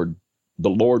the Lord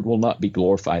will not be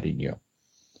glorified in you.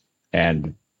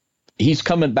 And he's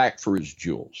coming back for his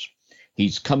jewels.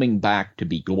 He's coming back to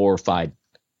be glorified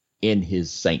in his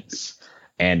saints.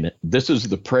 And this is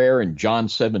the prayer in John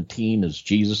 17 as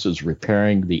Jesus is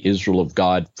preparing the Israel of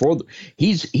God for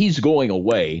he's going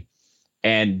away,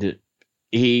 and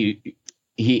he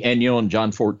in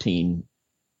John 14,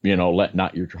 let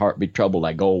not your heart be troubled.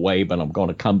 I go away, but I'm going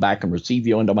to come back and receive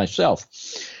you unto myself.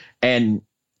 And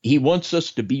he wants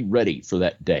us to be ready for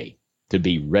that day,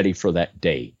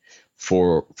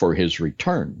 for his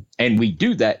return. And we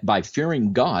do that by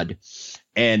fearing God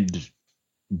and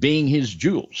being his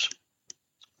jewels.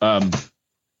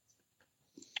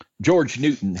 George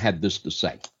Newton had this to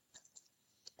say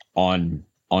on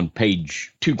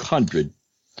page 200.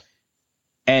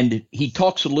 And he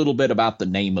talks a little bit about the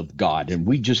name of God. And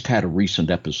we just had a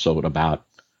recent episode about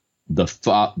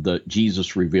the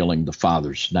Jesus revealing the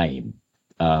Father's name.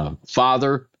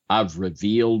 Father, I've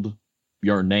revealed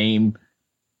your name.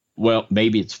 Well,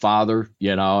 maybe it's Father,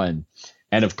 and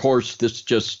of course this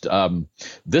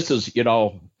is,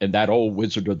 in that old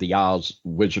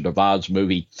Wizard of Oz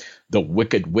movie, the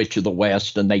Wicked Witch of the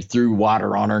West, and they threw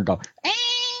water on her and go, ah!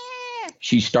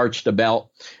 She starts to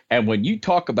melt. And when you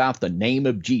talk about the name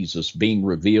of Jesus being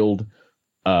revealed,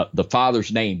 the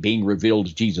Father's name being revealed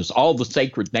to Jesus, all the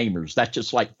sacred namers, that's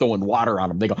just like throwing water on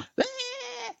them. They go,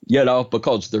 ah!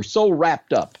 Because they're so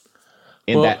wrapped up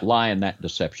in that lie and that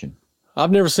deception.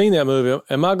 I've never seen that movie.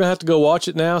 Am I going to have to go watch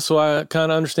it now so I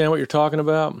kind of understand what you're talking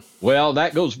about? Well,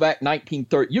 that goes back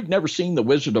 1930. You've never seen The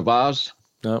Wizard of Oz?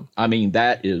 No. I mean,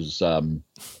 that is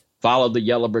Follow the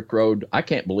yellow brick road. I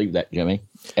can't believe that, Jimmy.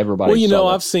 Everybody. Well, saw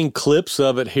it. I've seen clips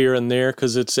of it here and there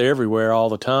because it's everywhere all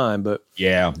the time, but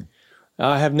yeah,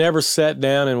 I have never sat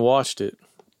down and watched it.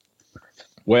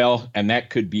 Well, and that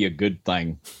could be a good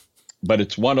thing, but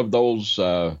it's one of those,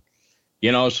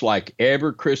 it's like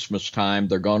every Christmas time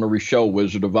they're going to reshow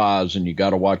Wizard of Oz, and you got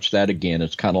to watch that again.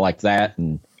 It's kind of like that,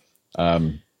 and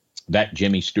that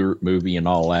Jimmy Stewart movie and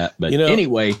all that. But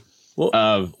anyway,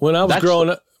 when I was growing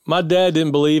up, my dad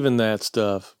didn't believe in that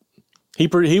stuff.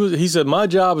 He said, my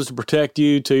job is to protect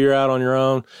you till you're out on your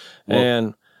own. Well,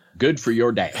 and good for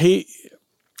your dad.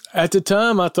 At the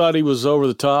time, I thought he was over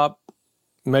the top,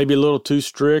 maybe a little too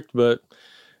strict, but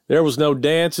there was no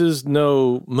dances,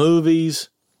 no movies,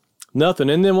 nothing.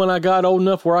 And then when I got old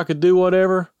enough where I could do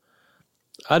whatever,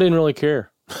 I didn't really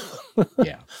care.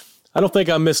 Yeah. I don't think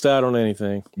I missed out on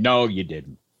anything. No, you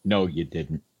didn't.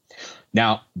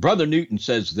 Now, Brother Newton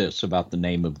says this about the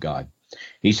name of God.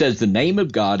 He says the name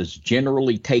of God is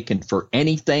generally taken for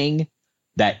anything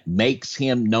that makes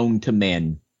him known to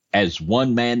men, as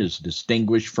one man is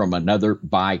distinguished from another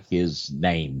by his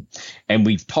name. And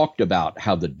we've talked about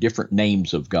how the different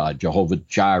names of God, Jehovah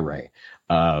Jireh,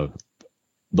 the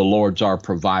Lord's our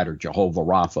provider, Jehovah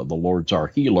Rapha, the Lord's our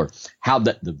healer, how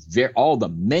that all the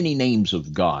many names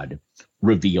of God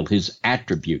reveal his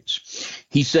attributes.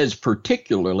 He says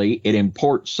particularly it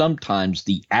imports sometimes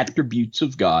the attributes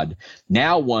of God,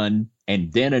 now one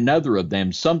and then another of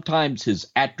them. Sometimes his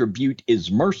attribute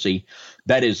is mercy,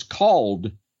 that is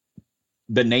called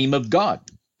the name of God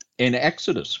in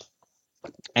Exodus.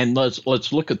 And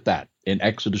let's look at that in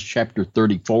Exodus chapter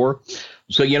 34.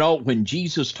 So, when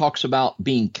Jesus talks about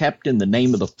being kept in the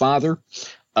name of the Father,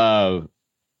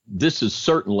 this is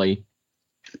certainly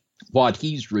what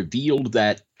he's revealed,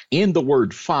 that in the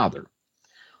word Father,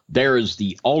 there is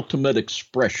the ultimate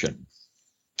expression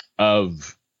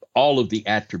of all of the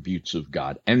attributes of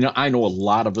God. And I know a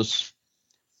lot of us,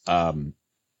 I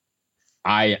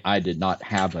did not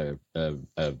have a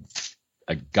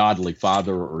godly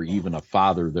father, or even a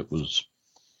father that was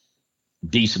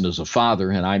decent as a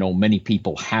father, and I know many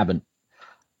people haven't.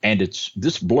 And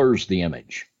this blurs the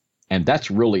image, and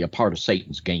that's really a part of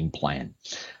Satan's game plan.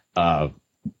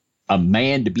 A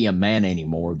man to be a man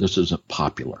anymore, this isn't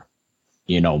popular.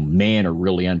 Men are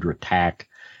really under attack,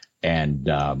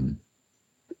 and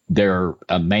they're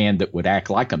a man that would act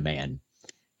like a man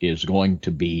is going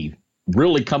to be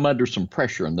really come under some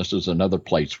pressure, and this is another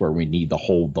place where we need to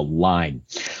hold the line.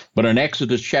 But in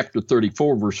Exodus chapter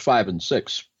 34, verse 5 and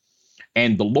 6,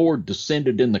 and the Lord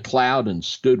descended in the cloud and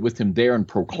stood with him there and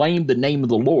proclaimed the name of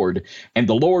the Lord. And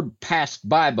the Lord passed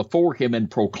by before him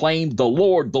and proclaimed, the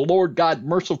Lord God,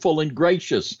 merciful and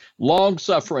gracious,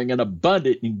 long-suffering and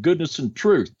abundant in goodness and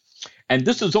truth. And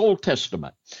this is Old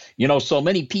Testament. So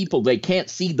many people, they can't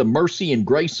see the mercy and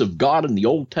grace of God in the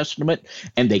Old Testament,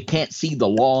 and they can't see the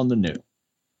law in the New.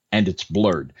 And it's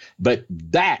blurred. But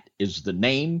that is the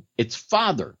name. It's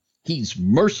Father. He's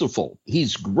merciful.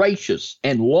 He's gracious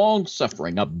and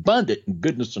long-suffering, abundant in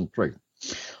goodness and truth.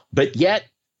 But yet,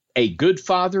 a good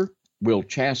father will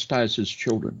chastise his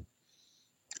children.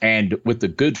 And with a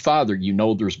good father,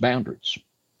 there's boundaries.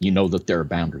 That there are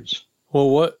boundaries.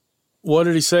 Well, what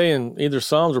did he say in either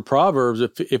Psalms or Proverbs?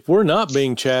 If we're not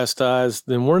being chastised,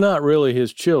 then we're not really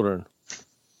his children.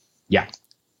 Yeah.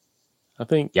 I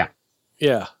think. Yeah.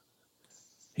 Yeah.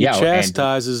 He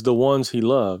chastises the ones he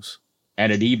loves. And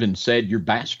it even said you're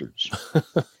bastards.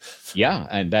 Yeah,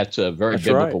 and that's a very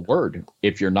biblical word.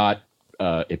 If you're not,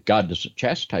 if God doesn't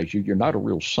chastise you, you're not a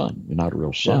real son. You're not a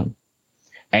real son.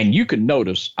 Yeah. And you can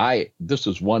notice, this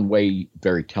is one way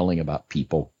very telling about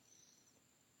people.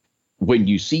 When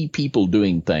you see people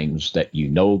doing things that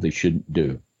they shouldn't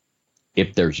do,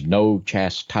 if there's no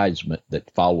chastisement that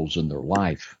follows in their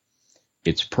life,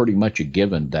 it's pretty much a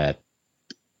given that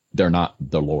they're not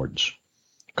the Lord's.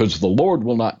 Because the Lord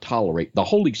will not tolerate the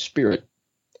Holy Spirit.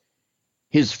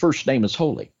 His first name is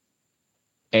holy.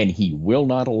 And he will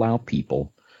not allow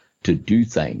people to do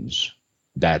things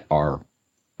that are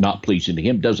not pleasing to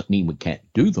him. Doesn't mean we can't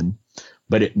do them,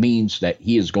 but it means that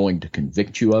he is going to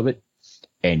convict you of it,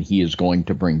 and he is going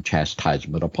to bring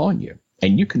chastisement upon you.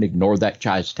 And you can ignore that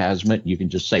chastisement. You can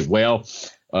just say, well,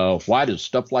 why does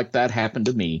stuff like that happen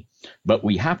to me? But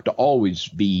we have to always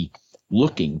be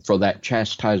looking for that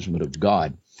chastisement of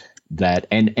God,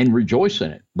 and rejoice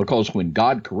in it, because when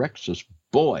God corrects us,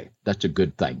 boy, that's a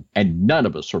good thing. And none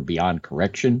of us are beyond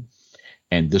correction.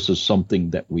 And this is something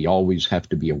that we always have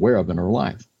to be aware of in our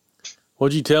life.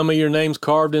 Would you tell me your name's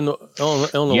carved on the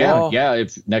wall? Yeah.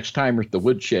 If next time at the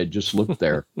woodshed, just look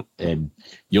there and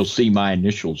you'll see my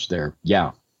initials there.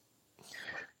 Yeah.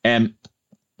 And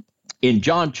In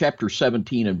John chapter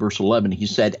 17 and verse 11, he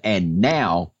said, "And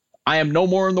now I am no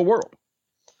more in the world."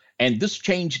 And this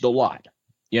changed a lot.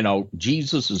 You know,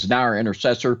 Jesus is now our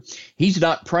intercessor. He's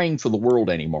not praying for the world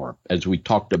anymore, as we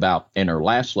talked about in our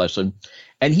last lesson.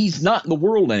 And he's not in the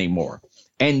world anymore.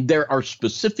 And there are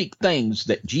specific things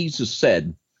that Jesus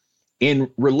said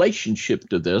in relationship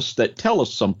to this that tell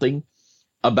us something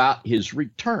about his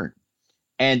return.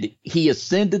 And he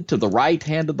ascended to the right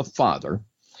hand of the Father.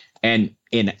 And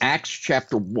in Acts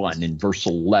chapter 1 in verse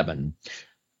 11,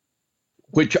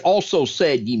 which also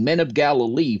said, "Ye men of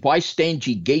Galilee, why stand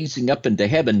ye gazing up into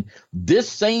heaven? This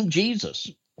same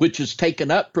Jesus, which is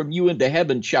taken up from you into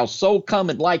heaven, shall so come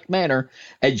in like manner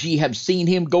as ye have seen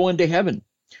him go into heaven."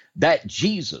 That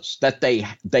Jesus, that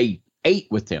they ate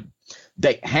with him,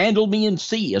 they handled me in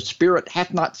sea, a spirit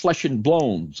hath not flesh and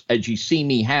bones, as ye see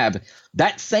me have.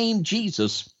 That same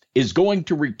Jesus is going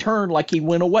to return like he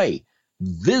went away,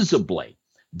 visibly.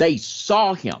 They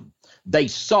saw him. They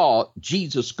saw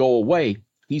Jesus go away.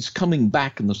 He's coming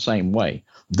back in the same way.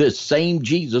 This same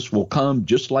Jesus will come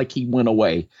just like he went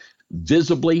away,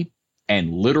 visibly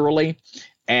and literally.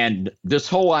 And this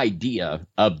whole idea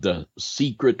of the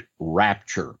secret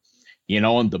rapture, you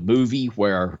know, in the movie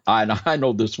where I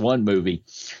know this one movie,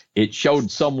 it showed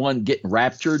someone getting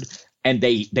raptured, and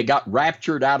they got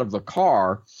raptured out of the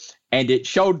car, and it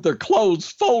showed their clothes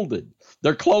folded.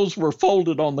 Their clothes were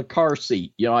folded on the car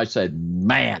seat. You know, I said,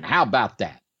 man, how about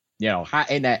that? You know,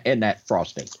 in that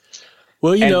frosting.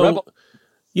 Well,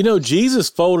 you know, Jesus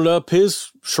folded up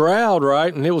his shroud,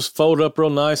 right? And it was folded up real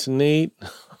nice and neat.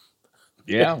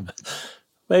 Yeah.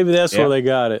 Maybe that's where they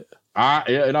got it. I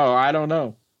don't know. I don't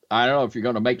know. If you're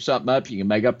going to make something up, you can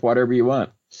make up whatever you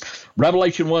want.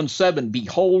 Revelation 1:7,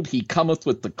 "Behold, he cometh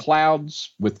with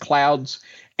clouds,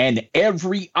 and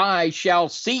every eye shall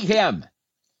see him."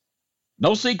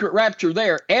 No secret rapture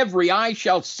there. "Every eye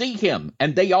shall see him,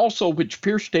 and they also which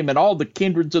pierced him, and all the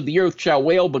kindreds of the earth shall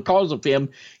wail because of him.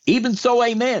 Even so,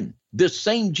 amen." This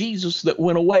same Jesus that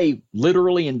went away,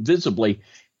 literally and visibly,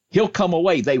 he'll come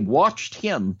away. They watched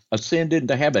him ascend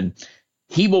into heaven.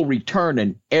 He will return,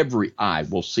 and every eye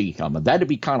will see him. And that'd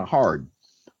be kind of hard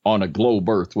on a globe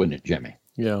earth, wouldn't it, Jimmy?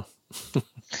 Yeah.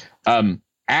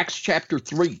 Acts chapter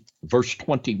 3, verse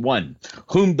 21,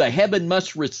 "Whom the heaven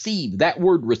must receive." That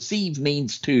word receive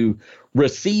means to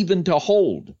receive and to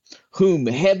hold. "Whom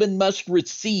heaven must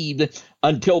receive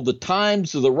until the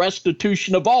times of the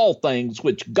restitution of all things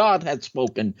which God hath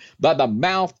spoken by the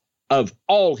mouth of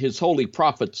all his holy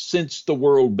prophets since the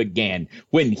world began."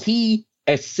 When he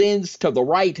ascends to the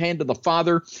right hand of the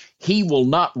Father, he will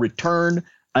not return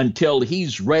until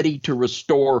he's ready to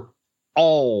restore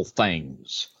all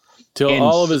things. Till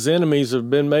all of his enemies have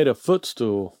been made a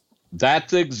footstool.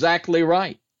 That's exactly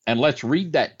right. And let's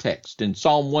read that text in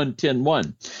Psalm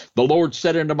 110:1. "The Lord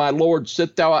said unto my Lord,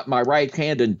 Sit thou at my right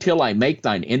hand until I make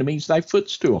thine enemies thy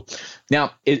footstool."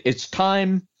 Now, it's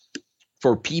time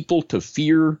for people to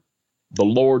fear the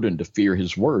Lord and to fear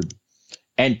his word,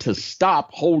 and to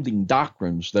stop holding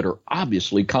doctrines that are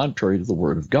obviously contrary to the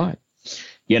word of God.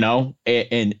 You know,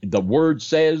 and the word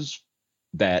says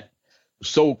that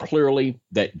so clearly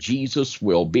that Jesus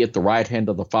will be at the right hand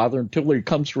of the Father until he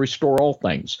comes to restore all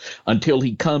things, until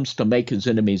he comes to make his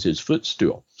enemies his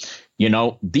footstool. You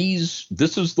know, this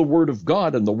is the word of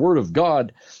God, and the word of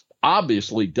God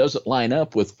obviously doesn't line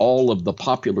up with all of the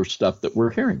popular stuff that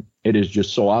we're hearing. It is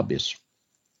just so obvious.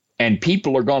 And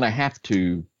people are going to have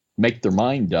to make their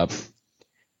mind up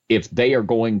if they are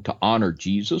going to honor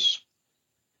Jesus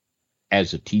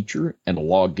as a teacher and a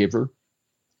lawgiver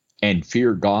and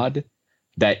fear God,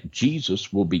 that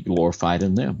Jesus will be glorified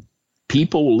in them.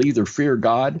 People will either fear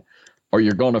God or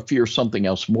you're going to fear something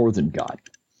else more than God.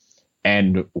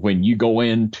 And when you go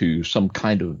into some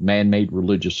kind of man-made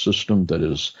religious system that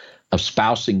is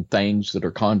espousing things that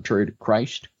are contrary to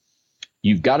Christ,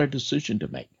 you've got a decision to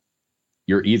make.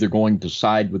 You're either going to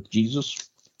side with Jesus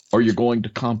or you're going to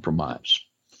compromise.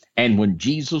 And when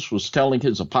Jesus was telling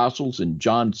his apostles in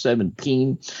John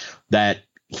 17 that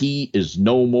he is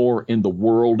no more in the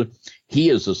world, he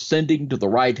is ascending to the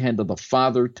right hand of the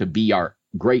Father to be our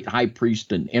great high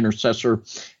priest and intercessor,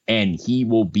 and he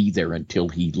will be there until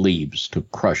he leaves to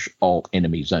crush all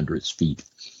enemies under his feet.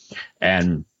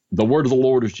 And the word of the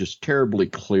Lord is just terribly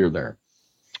clear there,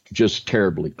 just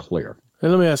terribly clear. Hey,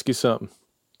 let me ask you something.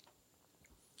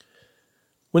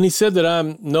 When he said that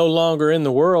I'm no longer in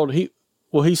the world, he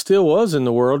still was in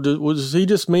the world. Was he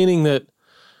just meaning that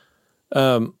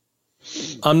I'm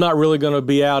not really going to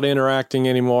be out interacting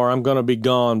anymore? I'm going to be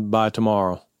gone by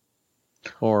tomorrow?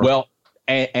 Or well,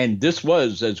 and this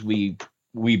was, as we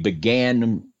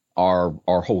began our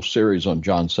whole series on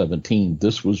John 17,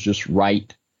 this was just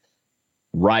right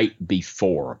right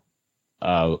before.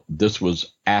 This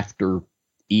was after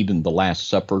even the Last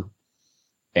Supper,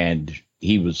 and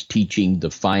he was teaching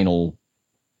the final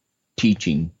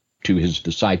teaching to his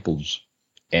disciples,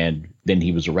 and then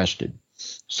he was arrested.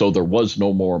 So there was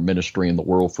no more ministry in the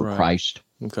world for Christ,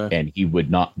 and he would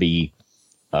not be,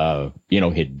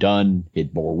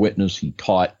 he'd bore witness, he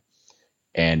taught,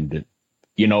 and,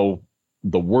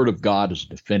 the word of God is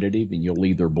definitive, and you'll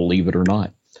either believe it or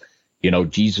not.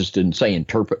 Jesus didn't say,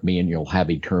 interpret me and you'll have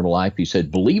eternal life. He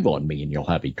said, believe on me and you'll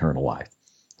have eternal life.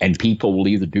 And people will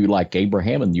either do like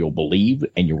Abraham and you'll believe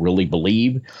and you really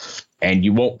believe, and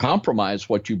you won't compromise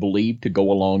what you believe to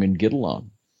go along and get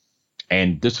along.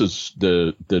 And this is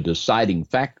the deciding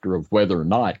factor of whether or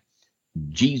not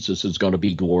Jesus is going to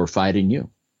be glorified in you.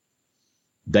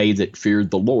 They that feared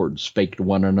the Lord spake to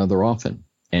one another often.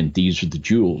 And these are the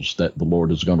jewels that the Lord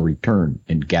is going to return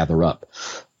and gather up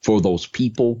for those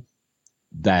people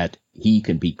that he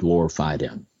can be glorified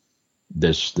in.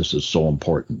 This is so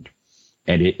important.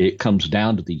 And it comes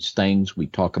down to these things we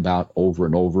talk about over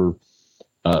and over,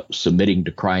 submitting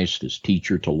to Christ as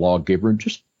teacher, to lawgiver, and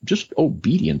just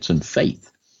obedience and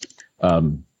faith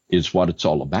is what it's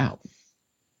all about.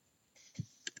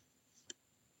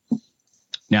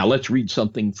 Now let's read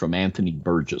something from Anthony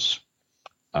Burgess.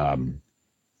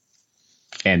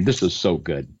 And this is so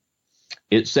good.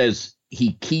 It says,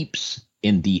 he keeps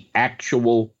in the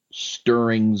actual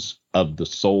stirrings of the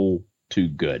soul to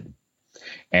good.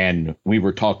 And we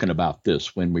were talking about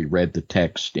this when we read the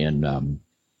text in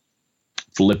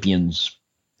Philippians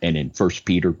and in 1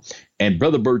 Peter. And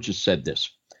Brother Burgess said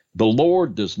this: the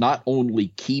Lord does not only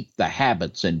keep the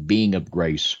habits and being of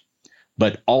grace,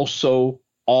 but also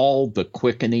all the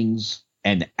quickenings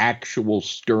and actual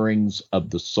stirrings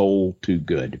of the soul to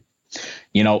good.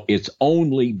 It's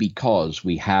only because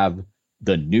we have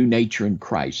the new nature in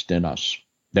Christ in us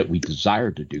that we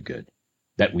desire to do good,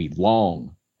 that we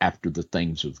long after the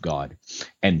things of God.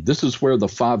 And this is where the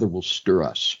Father will stir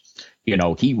us.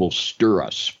 He will stir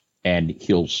us, and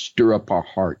he'll stir up our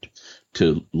heart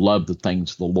to love the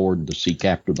things of the Lord and to seek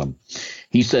after them.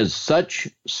 He says, such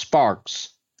sparks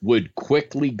would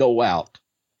quickly go out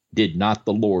did not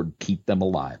the Lord keep them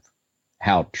alive.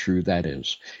 How true that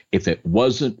is. If it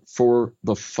wasn't for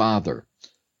the Father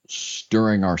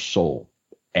stirring our soul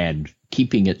and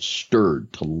keeping it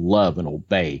stirred to love and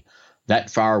obey, that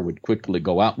fire would quickly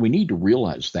go out. We need to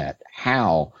realize that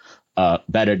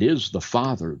that it is the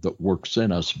Father that works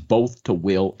in us both to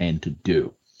will and to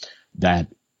do, that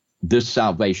this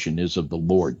salvation is of the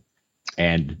Lord.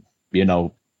 And,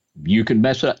 you can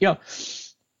mess it up.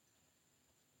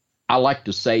 I like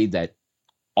to say that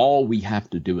all we have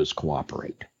to do is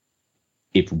cooperate.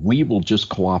 If we will just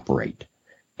cooperate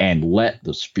and let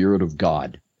the Spirit of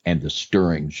God and the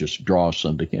stirrings just draw us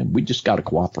unto him, we just got to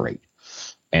cooperate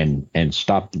and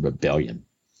stop the rebellion.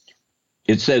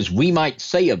 It says, we might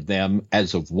say of them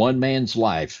as of one man's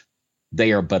life,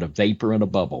 they are but a vapor and a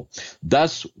bubble.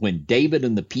 Thus, when David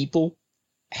and the people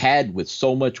had with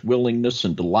so much willingness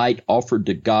and delight offered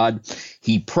to God,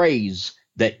 he prays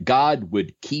that God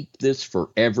would keep this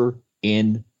forever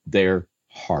in their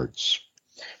hearts.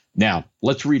 Now,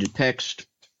 let's read a text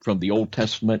from the Old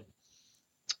Testament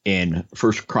in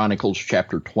 1 Chronicles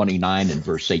chapter 29 and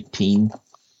verse 18.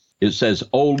 It says,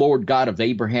 O Lord God of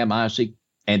Abraham, Isaac,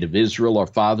 and of Israel, our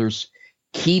fathers,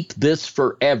 keep this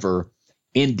forever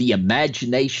in the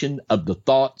imagination of the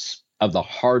thoughts of the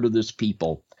heart of this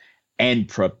people, and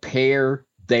prepare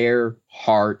their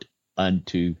heart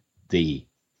unto thee.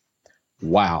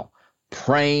 Wow.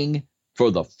 Praying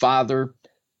for the Father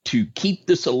to keep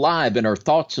this alive in our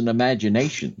thoughts and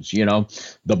imaginations.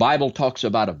 The Bible talks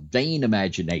about a vain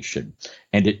imagination,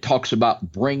 and it talks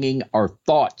about bringing our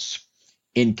thoughts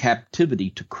in captivity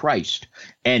to Christ.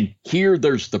 And here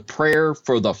there's the prayer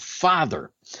for the Father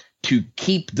to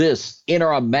keep this in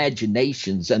our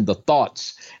imaginations and the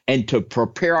thoughts, and to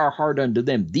prepare our heart unto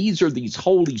them. These are these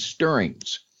holy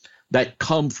stirrings that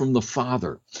come from the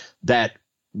Father that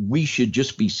we should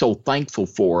just be so thankful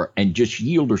for and just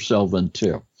yield ourselves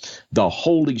unto. The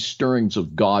holy stirrings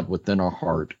of God within our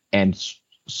heart, and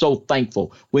so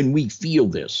thankful when we feel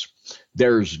this.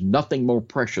 There's nothing more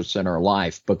precious in our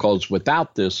life, because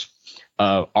without this,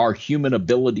 our human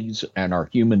abilities and our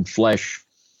human flesh,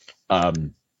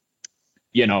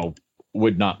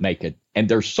 would not make it. And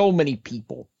there's so many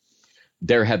people.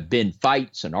 There have been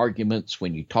fights and arguments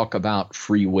when you talk about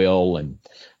free will and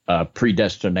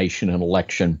predestination and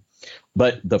election.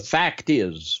 But the fact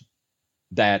is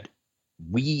that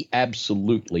we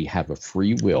absolutely have a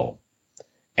free will,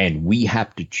 and we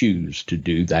have to choose to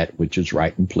do that which is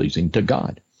right and pleasing to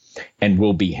God. and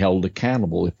will be held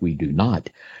accountable if we do not.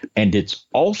 And it's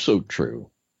also true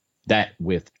that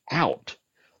without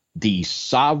the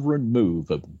sovereign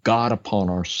move of God upon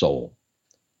our soul,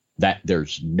 that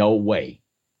there's no way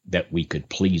that we could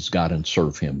please God and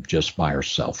serve him just by our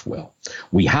self-will.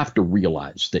 We have to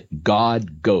realize that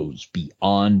God goes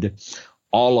beyond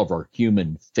all of our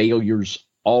human failures,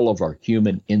 all of our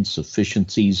human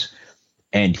insufficiencies,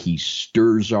 and he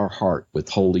stirs our heart with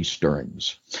holy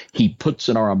stirrings. He puts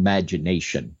in our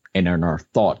imagination and in our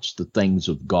thoughts the things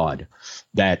of God,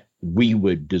 that we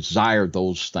would desire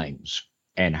those things,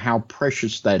 and how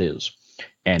precious that is,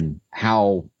 and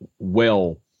how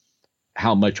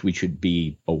much we should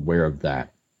be aware of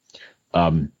that.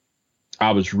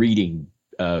 I was reading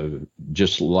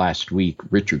just last week,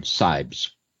 Richard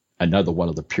Sibes, another one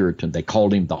of the Puritans. They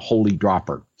called him the Holy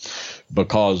Dropper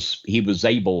because he was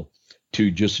able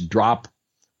to just drop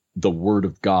the word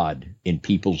of God in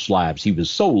people's lives. He was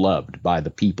so loved by the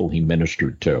people he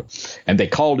ministered to. And they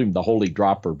called him the Holy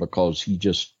Dropper because he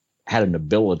just had an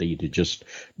ability to just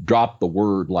drop the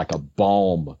word like a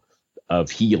balm of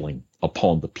healing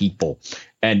upon the people.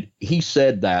 And he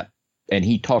said that, and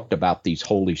he talked about these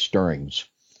holy stirrings.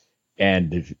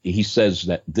 And he says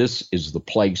that this is the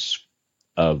place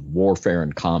of warfare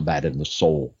and combat in the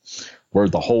soul, where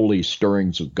the holy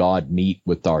stirrings of God meet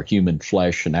with our human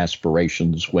flesh and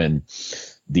aspirations, when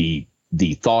the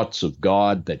thoughts of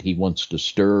God that he wants to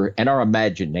stir, and our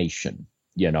imagination,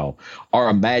 our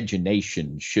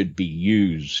imagination should be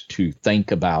used to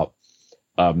think about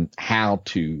how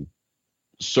to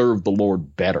serve the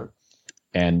Lord better.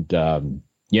 And,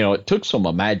 it took some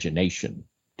imagination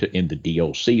in the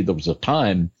DOC. There was a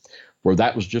time where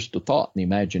that was just a thought in the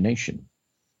imagination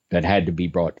that had to be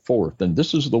brought forth. And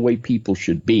this is the way people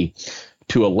should be,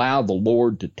 to allow the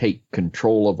Lord to take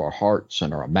control of our hearts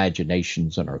and our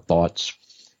imaginations and our thoughts,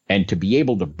 and to be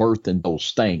able to birth in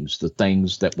those things, the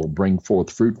things that will bring forth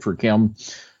fruit for him,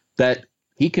 that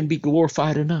he can be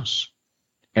glorified in us.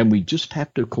 And we just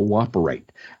have to cooperate.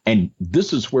 And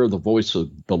this is where the voice of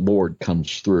the Lord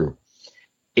comes through,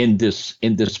 in this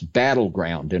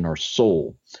battleground in our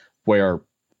soul, where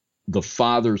the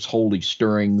Father's holy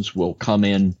stirrings will come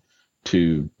in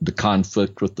to the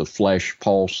conflict with the flesh.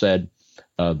 Paul said,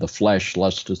 the flesh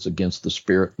lusteth against the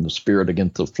spirit, and the spirit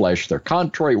against the flesh. They're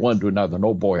contrary one to another.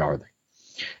 No boy are they.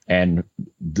 And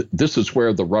this is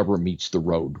where the rubber meets the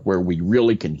road, where we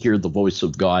really can hear the voice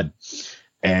of God,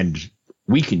 and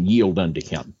we can yield unto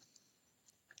him.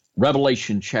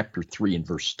 Revelation chapter 3 and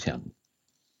verse 10.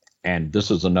 And this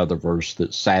is another verse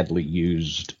that's sadly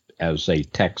used as a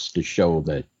text to show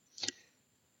that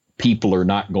people are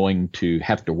not going to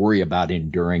have to worry about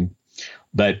enduring.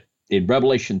 But in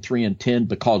Revelation 3 and 10,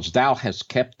 because thou hast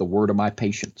kept the word of my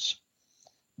patience.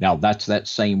 Now, that's that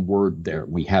same word there.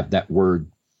 We have that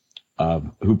word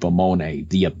of hupomone,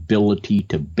 the ability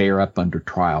to bear up under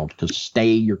trial, to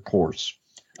stay your course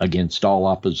against all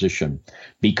opposition.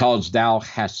 Because thou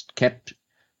hast kept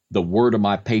the word of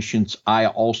my patience, I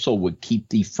also would keep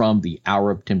thee from the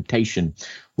hour of temptation,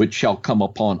 which shall come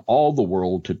upon all the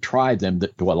world to try them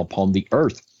that dwell upon the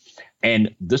earth.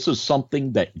 And this is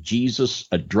something that Jesus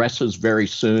addresses very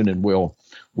soon, and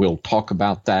we'll talk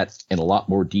about that in a lot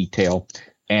more detail.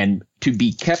 And to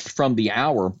be kept from the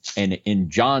hour, and in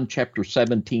John chapter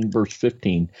 17, verse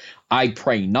 15, I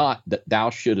pray not that thou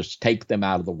shouldest take them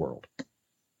out of the world.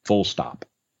 Full stop.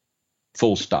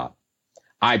 Full stop.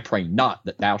 I pray not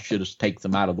that thou shouldest take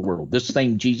them out of the world. This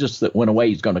same Jesus that went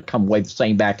away is going to come away the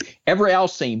same back. Every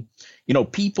else seem,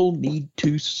 people need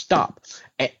to stop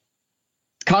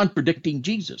contradicting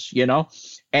Jesus,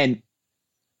 and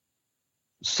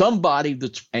somebody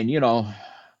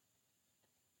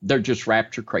they're just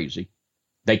rapture crazy.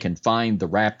 They can find the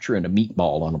rapture in a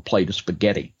meatball on a plate of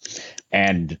spaghetti.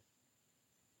 And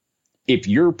if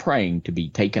you're praying to be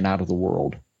taken out of the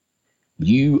world,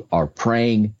 you are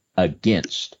praying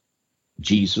against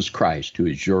Jesus Christ, who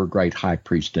is your great high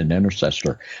priest and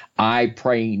intercessor. I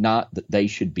pray not that they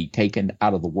should be taken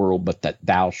out of the world, but that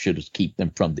thou shouldest keep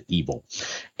them from the evil.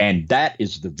 And that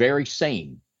is the very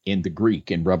same in the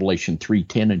Greek in Revelation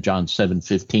 3:10 and John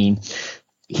 7:15.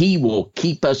 He will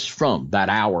keep us from that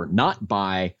hour, not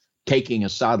by taking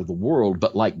us out of the world,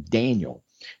 but like Daniel.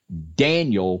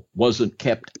 Daniel wasn't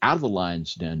kept out of the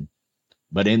lion's den,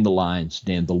 but in the lion's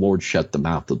den, the Lord shut the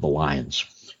mouth of the lions.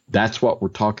 That's what we're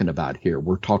talking about here.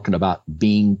 We're talking about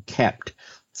being kept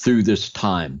through this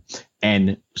time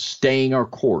and staying our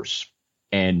course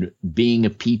and being a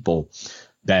people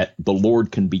that the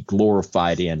Lord can be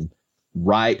glorified in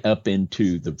right up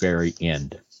into the very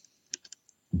end.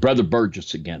 Brother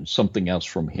Burgess again, something else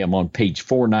from him on page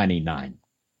 499.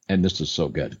 And this is so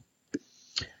good.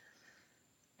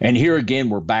 And here again,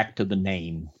 we're back to the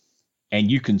name. And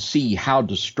you can see how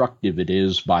destructive it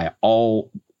is by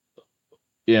all,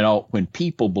 when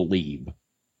people believe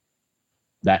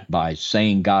that by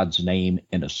saying God's name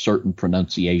in a certain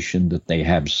pronunciation that they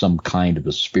have some kind of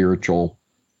a spiritual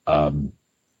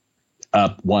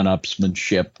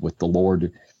one-upsmanship with the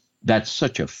Lord. That's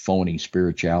such a phony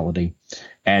spirituality.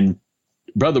 And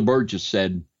Brother Burgess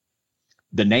said,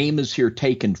 the name is here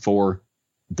taken for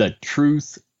the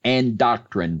truth and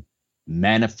doctrine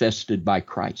manifested by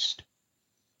Christ.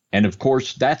 And of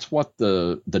course, that's what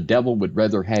the devil would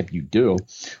rather have you do,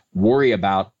 worry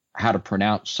about how to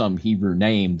pronounce some Hebrew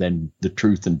name than the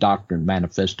truth and doctrine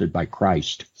manifested by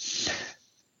Christ.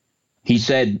 He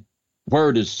said, where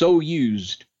it is so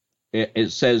used,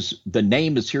 it says the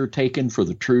name is here taken for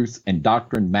the truth and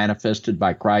doctrine manifested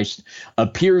by Christ,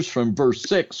 appears from verse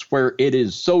 6, where it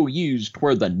is so used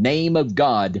where the name of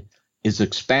God is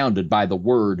expounded by the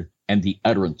word and the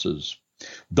utterances.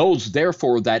 Those,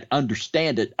 therefore, that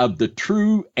understand it of the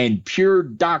true and pure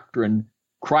doctrine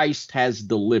Christ has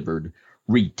delivered,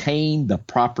 retain the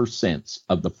proper sense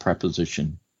of the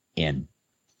preposition in.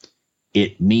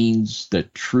 It means the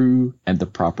true and the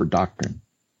proper doctrine.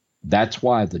 That's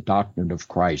why the doctrine of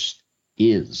Christ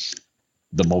is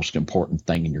the most important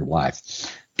thing in your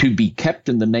life. To be kept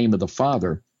in the name of the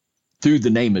Father through the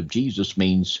name of Jesus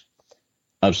means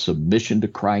of submission to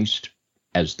Christ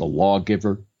as the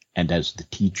lawgiver and as the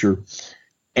teacher,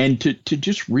 and to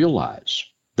just realize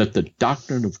that the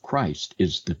doctrine of Christ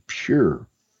is the pure,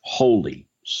 holy,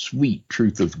 sweet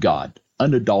truth of God,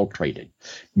 unadulterated,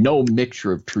 no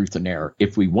mixture of truth and error.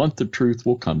 If we want the truth,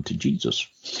 we'll come to Jesus.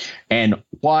 And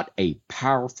what a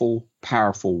powerful,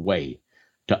 powerful way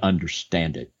to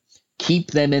understand it.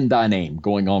 Keep them in thy name,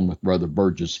 going on with Brother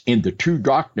Burgess, in the true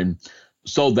doctrine,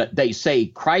 so that they say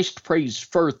Christ prays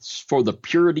first for the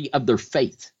purity of their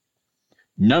faith.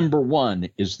 Number one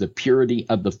is the purity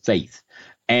of the faith.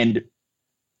 And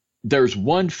there's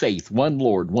one faith, one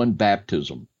Lord, one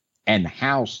baptism. And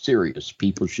how serious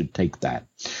people should take that,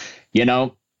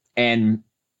 and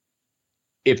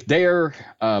if there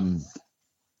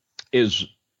is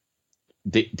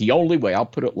the only way, I'll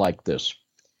put it like this,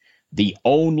 the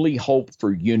only hope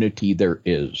for unity there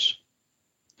is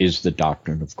the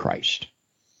doctrine of Christ.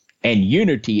 And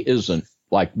unity isn't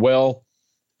like, you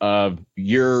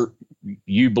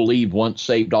believe once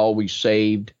saved, always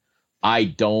saved. I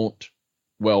don't.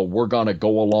 Well, we're going to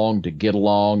go along to get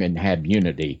along and have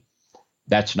unity.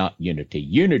 That's not unity.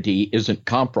 Unity isn't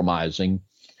compromising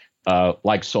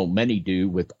like so many do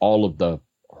with all of the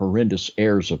horrendous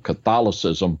errors of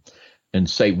Catholicism and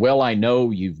say, well, I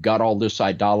know you've got all this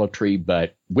idolatry,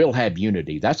 but we'll have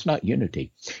unity. That's not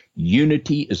unity.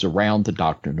 Unity is around the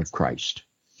doctrine of Christ.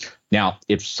 Now,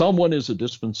 if someone is a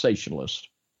dispensationalist,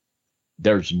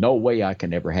 there's no way I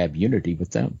can ever have unity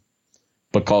with them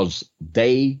because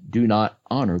they do not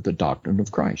honor the doctrine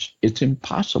of Christ. It's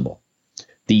impossible.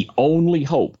 The only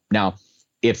hope. Now,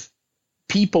 if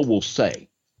people will say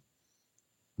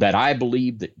that I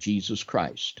believe that Jesus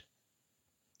Christ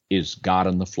is God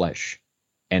in the flesh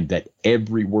and that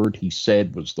every word he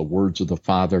said was the words of the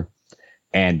Father,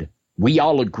 and we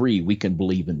all agree we can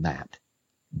believe in that,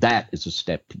 that is a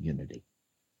step to unity.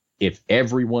 If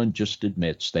everyone just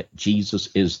admits that Jesus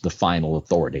is the final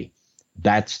authority,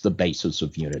 that's the basis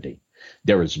of unity.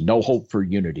 There is no hope for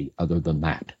unity other than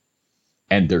that.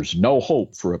 And there's no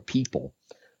hope for a people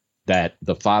that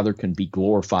the Father can be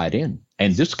glorified in.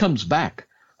 And this comes back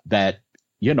that,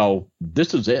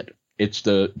 this is it. It's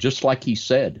just like he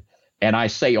said. And I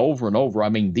say over and over,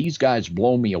 these guys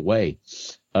blow me away.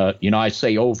 I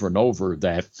say over and over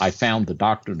that I found the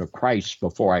doctrine of Christ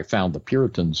before I found the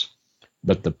Puritans,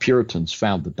 but the Puritans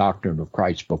found the doctrine of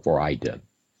Christ before I did.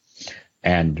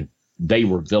 And they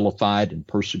were vilified and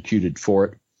persecuted for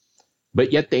it.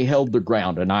 But yet they held their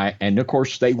ground, and of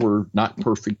course they were not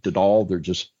perfect at all. They're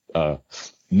just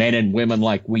men and women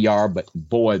like we are. But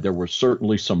boy, there were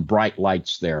certainly some bright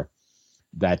lights there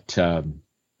that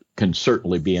can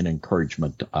certainly be an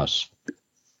encouragement to us.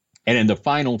 And in the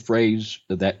final phrase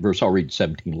of that verse, I'll read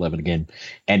 17:11 again.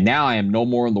 And now I am no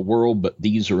more in the world, but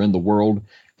these are in the world,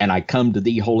 and I come to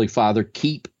thee, Holy Father,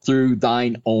 keep through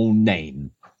thine own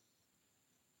name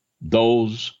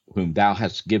those whom thou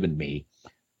hast given me,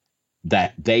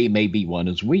 that they may be one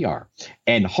as we are.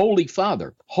 And Holy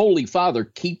Father,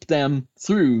 keep them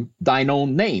through thine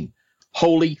own name.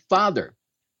 Holy Father,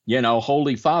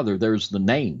 Holy Father, there's the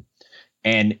name.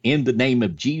 And in the name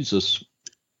of Jesus,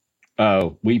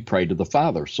 we pray to the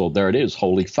Father. So there it is,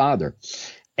 Holy Father.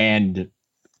 And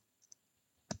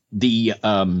the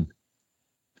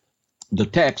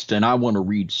text, and I want to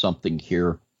read something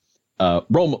here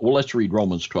let's read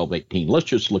Romans 12:18. Let's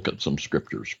just look at some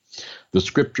scriptures. The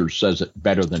scripture says it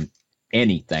better than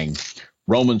anything.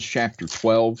 Romans chapter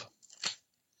 12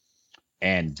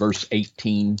 and verse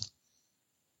 18.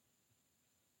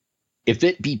 If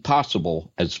it be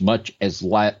possible, as much as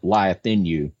lieth in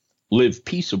you, live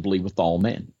peaceably with all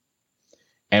men.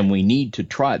 And we need to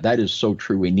try. That is so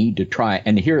true. We need to try.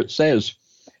 And here it says,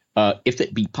 if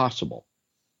it be possible.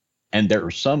 And there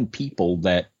are some people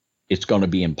that it's going to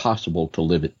be impossible to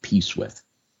live at peace with.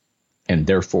 And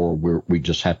therefore, we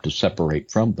just have to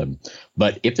separate from them.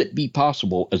 But if it be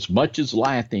possible, as much as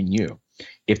lieth in you,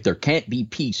 if there can't be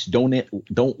peace, don't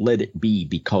let it be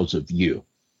because of you.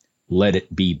 Let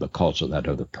it be because of that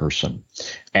other person.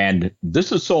 And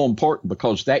this is so important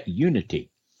because that unity,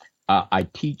 I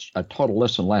taught a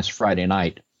lesson last Friday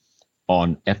night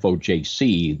on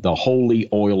FOJC, the holy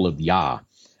oil of Yah,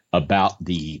 about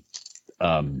the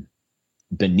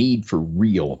need for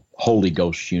real Holy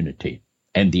Ghost unity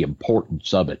and the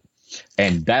importance of it.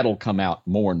 And that'll come out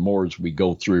more and more as we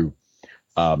go through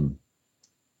John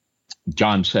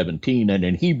 17. And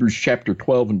in Hebrews chapter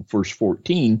 12 and verse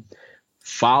 14,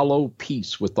 follow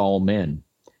peace with all men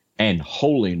and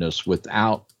holiness,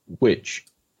 without which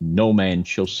no man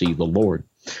shall see the Lord.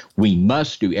 We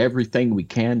must do everything we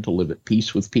can to live at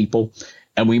peace with people,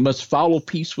 and we must follow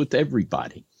peace with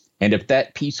everybody. And if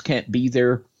that peace can't be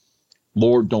there,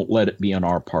 Lord, don't let it be on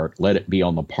our part. Let it be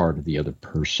on the part of the other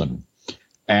person.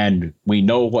 And we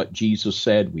know what Jesus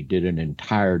said. We did an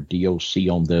entire DOC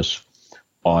on this,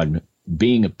 on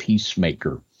being a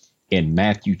peacemaker. In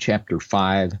Matthew chapter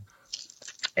 5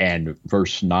 and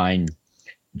verse 9,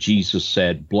 Jesus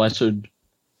said, blessed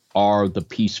are the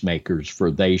peacemakers, for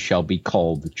they shall be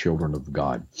called the children of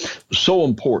God. So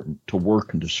important to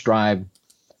work and to strive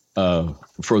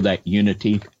for that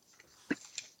unity.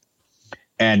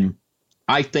 And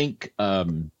I think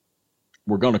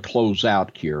we're going to close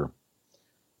out here.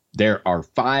 There are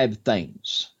 5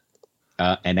 things,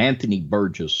 and Anthony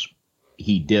Burgess,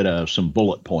 he did some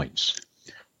bullet points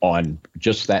on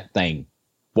just that thing.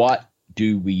 What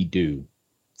do we do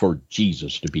for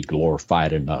Jesus to be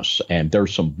glorified in us? And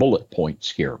there's some bullet points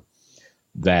here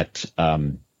that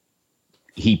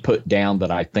he put down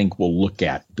that I think we'll look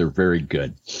at. They're very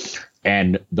good.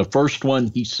 And the first one,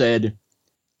 he said,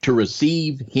 to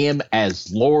receive him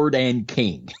as Lord and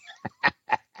King.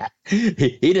 He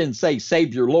didn't say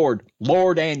Savior, Lord,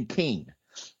 Lord and King.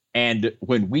 And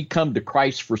when we come to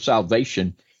Christ for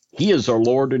salvation, he is our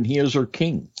Lord and he is our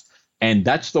King. And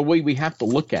that's the way we have to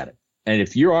look at it. And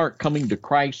if you aren't coming to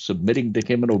Christ, submitting to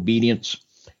him in obedience,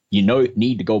 you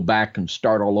need to go back and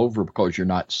start all over because you're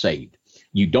not saved.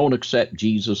 You don't accept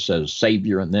Jesus as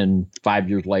Savior and then 5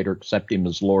 years later accept him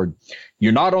as Lord.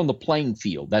 You're not on the playing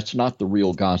field. That's not the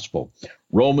real gospel.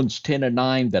 Romans 10 and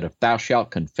 9, that if thou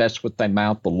shalt confess with thy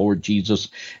mouth the Lord Jesus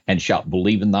and shalt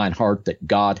believe in thine heart that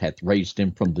God hath raised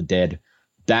him from the dead,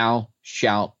 thou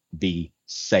shalt be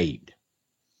saved.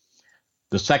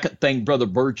 The second thing Brother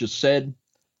Burgess said,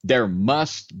 there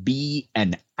must be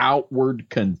an outward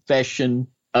confession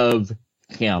of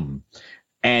him.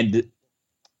 And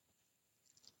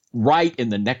right in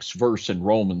the next verse in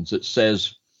Romans, it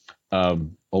says,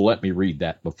 let me read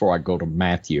that before I go to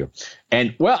Matthew.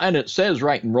 And it says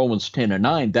right in Romans 10 and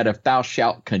 9, that if thou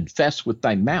shalt confess with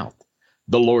thy mouth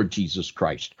the Lord Jesus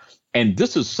Christ. And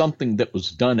this is something that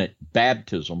was done at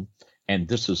baptism, and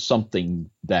this is something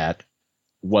that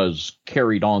was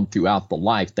carried on throughout the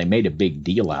life. They made a big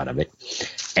deal out of it.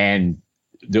 And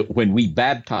when we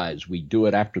baptize, we do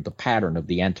it after the pattern of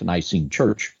the Ante-Nicene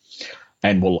Church.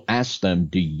 And we'll ask them,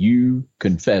 do you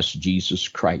confess Jesus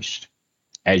Christ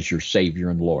as your Savior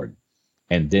and Lord?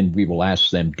 And then we will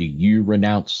ask them, do you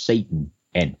renounce Satan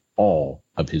and all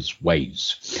of his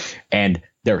ways? And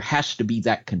there has to be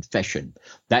that confession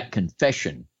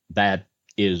that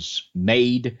is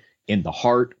made in the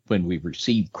heart when we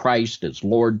receive Christ as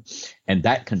Lord. And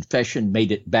that confession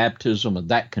made at baptism, and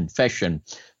that confession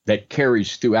that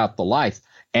carries throughout the life.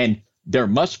 And there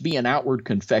must be an outward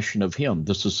confession of him.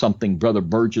 This is something Brother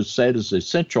Burgess said is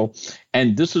essential.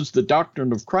 And this is the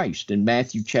doctrine of Christ in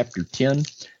Matthew chapter 10.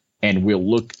 And we'll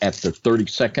look at the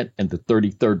 32nd and the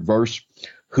 33rd verse.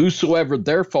 Whosoever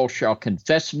therefore shall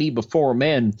confess me before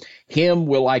men, him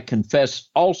will I confess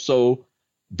also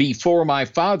before my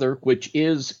Father which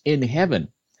is in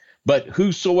heaven. But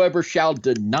whosoever shall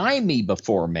deny me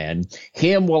before men,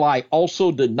 him will I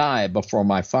also deny before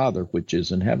my Father which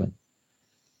is in heaven.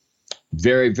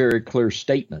 Very, very clear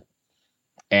statement.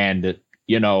 And,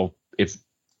 and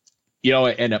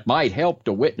it might help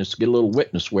to witness, get a little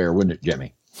witness wear, wouldn't it,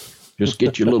 Jimmy? Just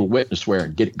get your little witness wear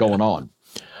and get it going on.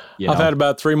 I've had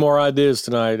about 3 more ideas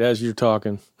tonight as you're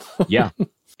talking. Yeah.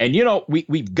 And,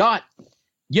 we've got,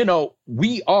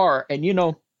 we are,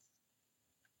 and,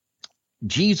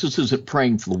 Jesus isn't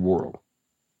praying for the world.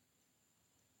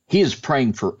 He is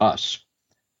praying for us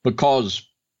because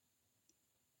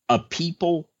a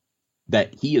people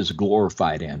that he is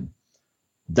glorified in,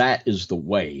 that is the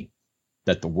way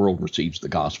that the world receives the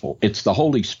gospel. It's the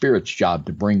Holy Spirit's job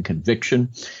to bring conviction.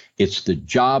 It's the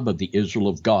job of the Israel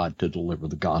of God to deliver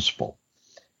the gospel.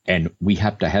 And we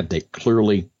have to have that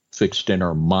clearly fixed in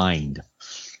our mind.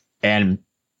 And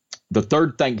the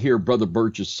third thing here, Brother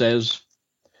Burgess says,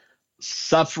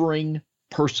 suffering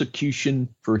persecution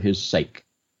for his sake.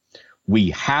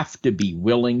 We have to be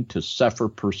willing to suffer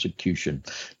persecution.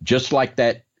 Just like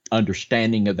that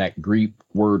understanding of that Greek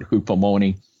word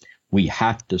hupomone, we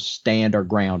have to stand our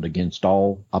ground against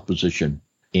all opposition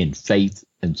in faith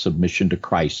and submission to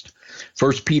Christ.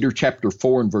 1 Peter chapter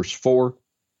 4 and verse 4,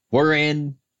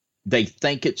 wherein they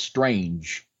think it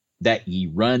strange that ye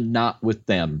run not with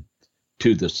them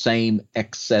to the same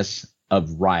excess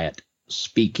of riot,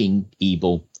 speaking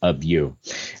evil of you.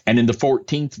 And in the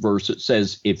 14th verse, it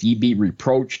says, if ye be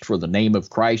reproached for the name of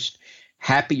Christ,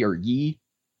 happy are ye,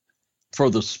 for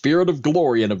the Spirit of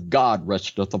glory and of God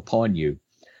resteth upon you.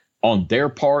 On their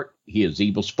part, he is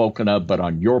evil spoken of, but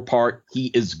on your part, he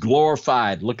is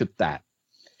glorified. Look at that.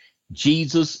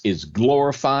 Jesus is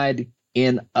glorified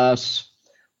in us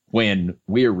when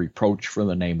we are reproached for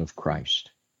the name of Christ.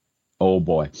 Oh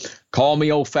boy, call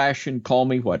me old-fashioned, call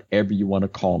me whatever you want to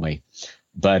call me,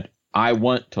 but I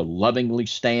want to lovingly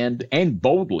stand and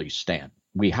boldly stand.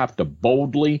 We have to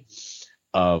boldly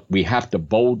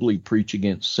preach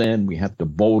against sin. We have to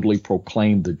boldly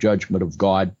proclaim the judgment of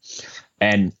God.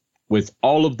 And with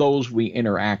all of those we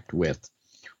interact with,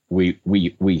 we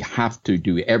have to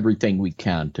do everything we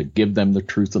can to give them the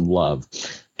truth and love,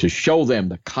 to show them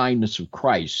the kindness of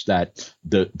Christ, that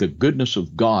the goodness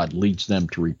of God leads them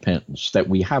to repentance, that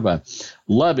we have a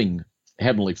loving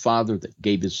Heavenly Father that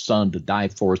gave his Son to die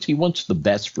for us. He wants the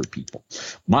best for people.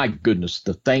 My goodness,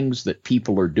 the things that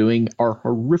people are doing are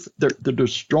horrific. They're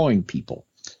destroying people.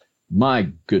 My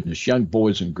goodness, young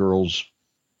boys and girls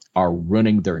are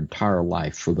ruining their entire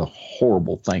life for the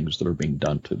horrible things that are being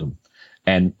done to them.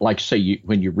 And like I say,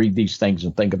 when you read these things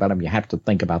and think about them, you have to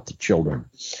think about the children.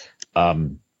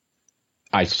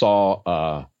 I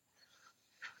saw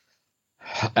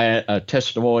a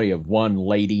testimony of one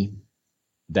lady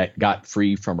that got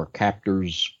free from her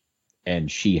captors,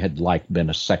 and she had been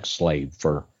a sex slave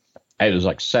for, it was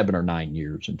 7 or 9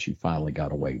 years, and she finally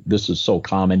got away. This is so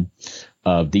common.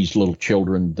 These little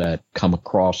children that come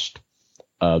across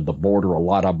the border, a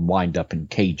lot of them wind up in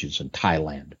cages in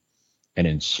Thailand and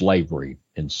in slavery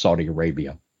in Saudi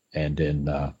Arabia. And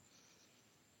in,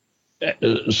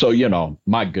 so,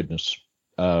 my goodness,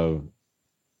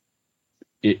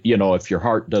 if your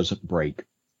heart doesn't break,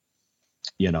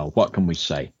 what can we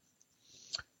say?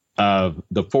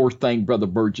 The fourth thing Brother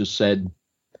Burgess said,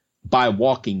 by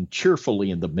walking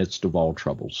cheerfully in the midst of all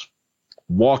troubles.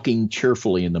 Walking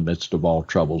cheerfully in the midst of all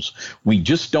troubles. We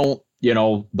just don't,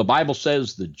 the Bible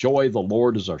says the joy of the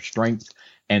Lord is our strength,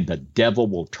 and the devil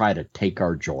will try to take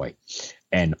our joy.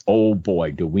 And oh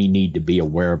boy, do we need to be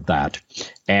aware of that.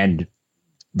 And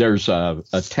there's a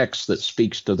text that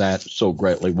speaks to that so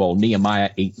greatly. Well, Nehemiah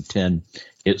 8 and 10,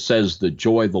 it says the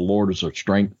joy of the Lord is our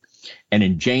strength. And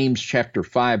in James chapter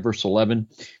 5, verse 11,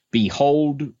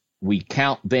 behold, we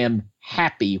count them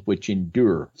happy which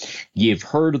endure. Ye have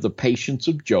heard of the patience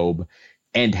of Job,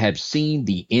 and have seen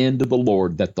the end of the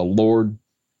Lord, that the Lord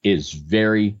is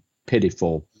very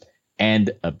pitiful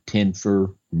and obtain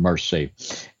for mercy.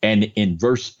 And in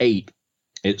verse 8,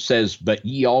 it says, but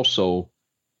ye also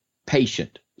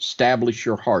patient, establish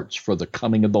your hearts, for the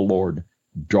coming of the Lord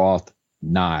draweth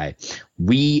nigh.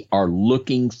 We are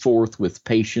looking forth with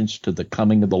patience to the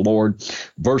coming of the Lord.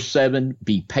 Verse 7,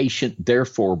 be patient,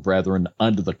 therefore, brethren,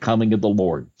 unto the coming of the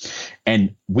Lord.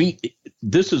 And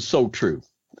this is so true.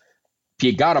 If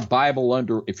you got a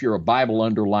Bible if you're a Bible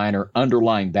underliner,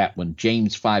 underline that one,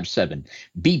 James 5:7.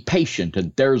 Be patient,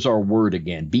 and there's our word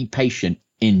again. Be patient,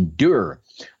 endure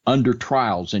under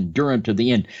trials, endure unto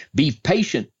the end. Be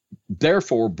patient,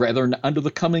 therefore, brethren, unto the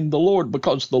coming of the Lord,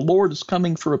 because the Lord is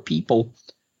coming for a people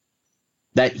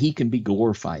that he can be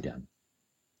glorified in.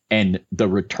 And the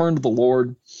return of the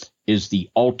Lord is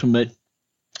the ultimate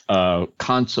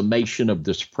consummation of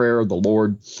this prayer of the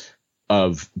Lord,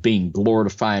 of being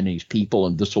glorified in his people.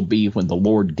 And this will be when the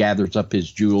Lord gathers up his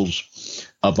jewels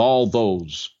of all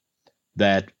those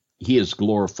that he is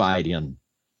glorified in.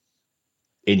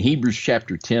 In Hebrews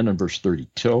chapter 10 and verse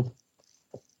 32,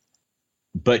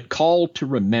 but call to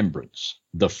remembrance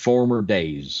the former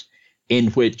days in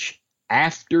which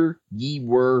after ye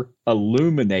were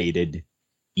illuminated,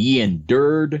 ye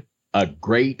endured a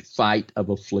great fight of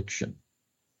affliction.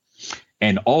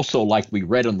 And also, like we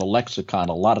read in the lexicon,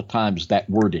 a lot of times that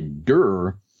word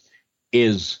endure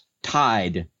is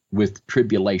tied with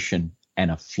tribulation and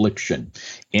affliction.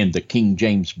 In the King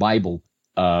James Bible,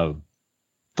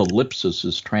 thalipsis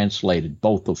is translated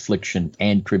both affliction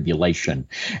and tribulation.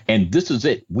 And this is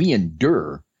it. We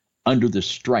endure under the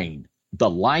strain. The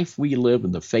life we live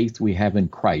and the faith we have in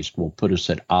Christ will put us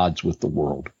at odds with the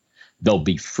world. There'll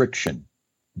be friction.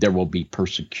 There will be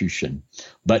persecution.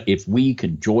 But if we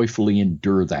can joyfully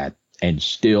endure that and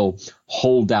still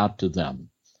hold out to them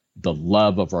the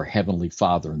love of our Heavenly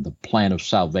Father and the plan of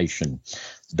salvation,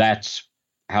 that's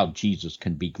how Jesus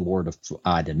can be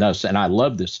glorified in us. And I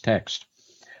love this text.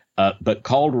 But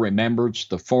call to remembrance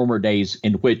the former days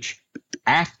in which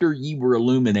after ye were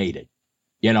illuminated,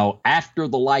 after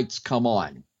the lights come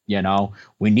on,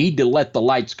 we need to let the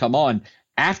lights come on.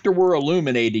 After we're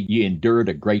illuminated, ye endured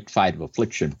a great fight of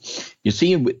affliction. You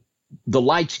see, the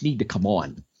lights need to come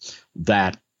on,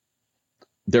 that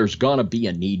there's going to be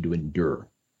a need to endure,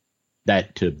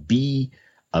 that to be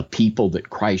a people that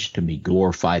Christ can be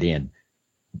glorified in,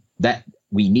 that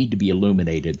we need to be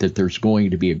illuminated, that there's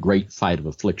going to be a great fight of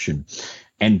affliction.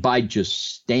 And by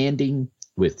just standing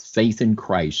with faith in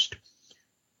Christ,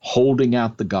 holding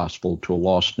out the gospel to a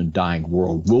lost and dying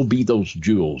world, we'll be those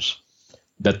jewels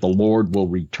that the Lord will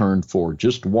return for,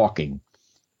 just walking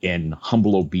in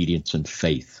humble obedience and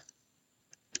faith.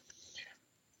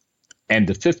 And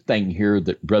the fifth thing here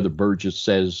that Brother Burgess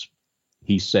says,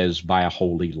 he says, by a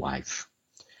holy life.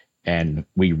 And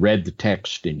we read the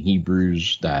text in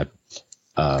Hebrews that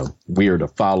we are to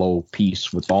follow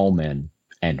peace with all men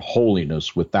and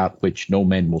holiness, without which no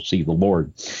man will see the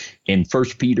Lord. In 1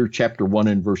 Peter chapter 1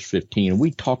 and verse 15, and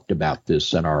we talked about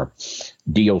this in our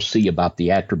DLC about the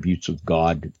attributes of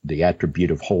God, the attribute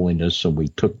of holiness, and we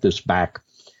took this back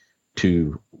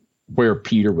to where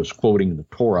Peter was quoting the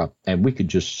Torah, and we could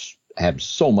just have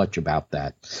so much about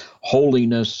that.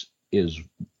 Holiness is,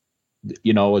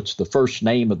 it's the first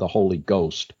name of the Holy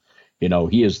Ghost.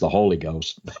 He is the Holy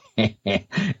Ghost,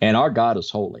 and our God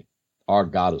is holy. Our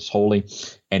God is holy.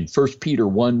 And 1 Peter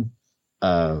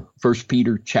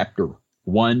chapter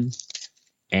 1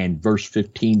 and verse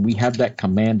 15, we have that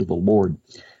command of the Lord.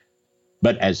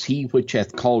 But as he which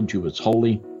hath called you is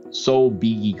holy, so be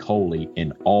ye holy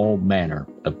in all manner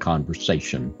of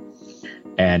conversation.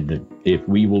 And if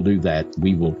we will do that,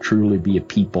 we will truly be a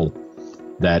people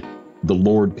that the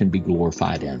Lord can be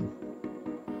glorified in.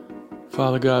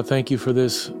 Father God, thank you for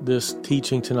this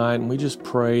teaching tonight. And we just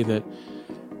pray that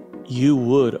you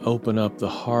would open up the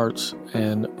hearts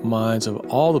and minds of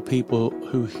all the people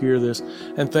who hear this.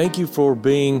 And thank you for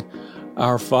being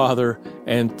our Father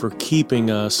and for keeping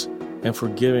us and for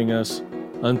giving us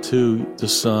unto the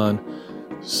Son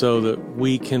so that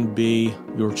we can be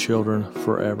your children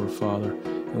forever, Father.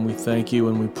 And we thank you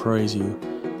and we praise you.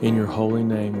 In your holy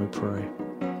name we pray.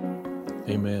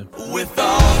 Amen. With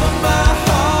all of my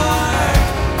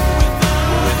heart.